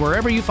 TuneIn, and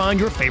wherever you find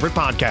your favorite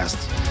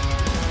podcasts.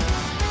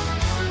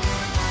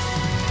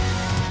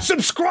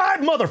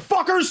 Subscribe,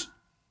 motherfuckers!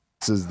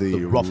 This is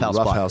the Rough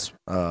House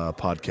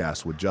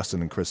podcast with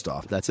Justin and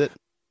Christoph. That's it.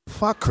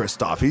 Fuck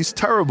Christoph. He's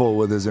terrible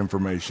with his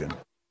information.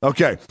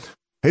 Okay.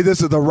 Hey,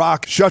 this is The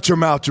Rock. Shut your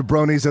mouth,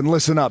 jabronis, and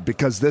listen up,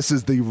 because this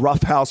is the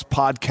Rough House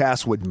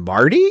podcast with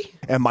Marty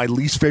and my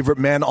least favorite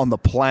man on the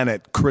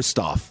planet,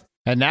 Christoph.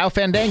 And now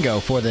Fandango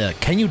for the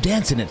Can You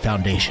Dance in It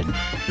Foundation.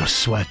 Your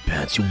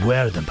sweatpants, you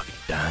wear them, but you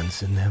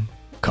dance in them.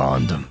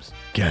 Condoms,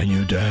 can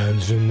you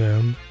dance in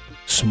them?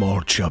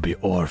 Small chubby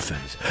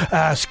orphans,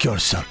 ask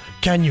yourself,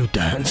 can you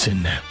dance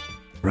in them?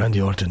 Randy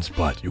Orton's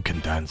butt, you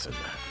can dance in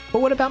that.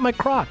 But what about my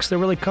Crocs? They're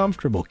really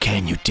comfortable.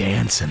 Can you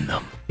dance in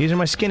them? These are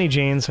my skinny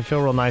jeans. I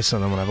feel real nice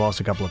in them when I've lost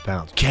a couple of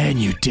pounds. Can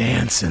you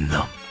dance in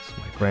them? It's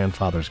my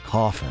grandfather's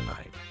coffin.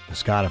 I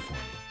just got it for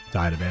him.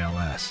 Died of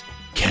ALS.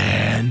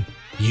 Can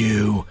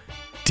you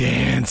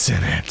dance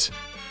in it?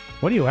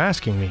 What are you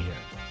asking me here,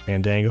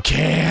 Fandango?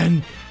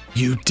 Can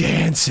you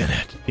dance in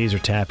it? These are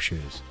tap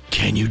shoes.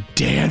 Can you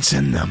dance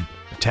in them?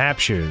 Tap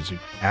shoes. You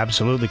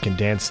absolutely can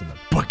dance in them.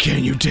 But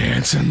can you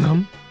dance in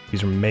them?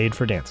 These are made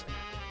for dancing.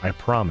 I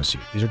promise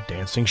you. These are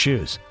dancing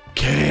shoes.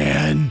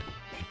 Can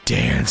you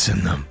dance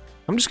in them?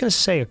 I'm just going to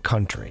say a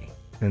country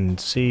and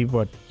see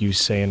what you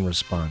say in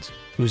response.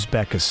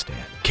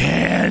 Uzbekistan.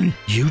 Can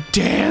you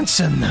dance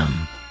in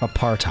them?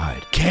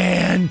 Apartheid.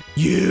 Can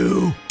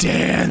you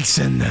dance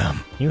in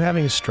them? You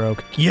having a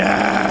stroke?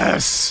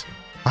 Yes!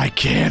 I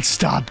can't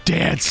stop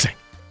dancing.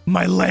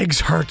 My legs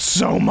hurt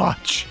so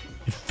much.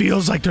 It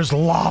feels like there's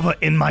lava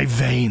in my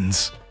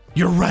veins.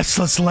 Your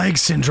restless leg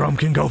syndrome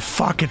can go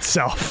fuck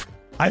itself.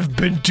 I've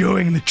been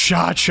doing the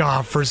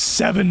cha-cha for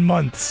 7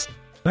 months,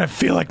 and I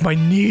feel like my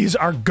knees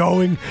are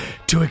going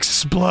to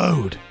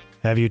explode.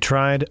 Have you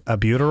tried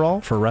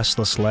albuterol for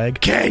restless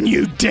leg? Can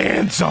you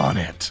dance on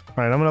it? All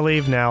right, I'm going to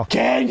leave now.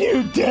 Can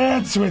you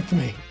dance with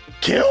me?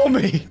 Kill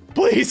me.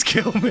 Please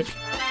kill me.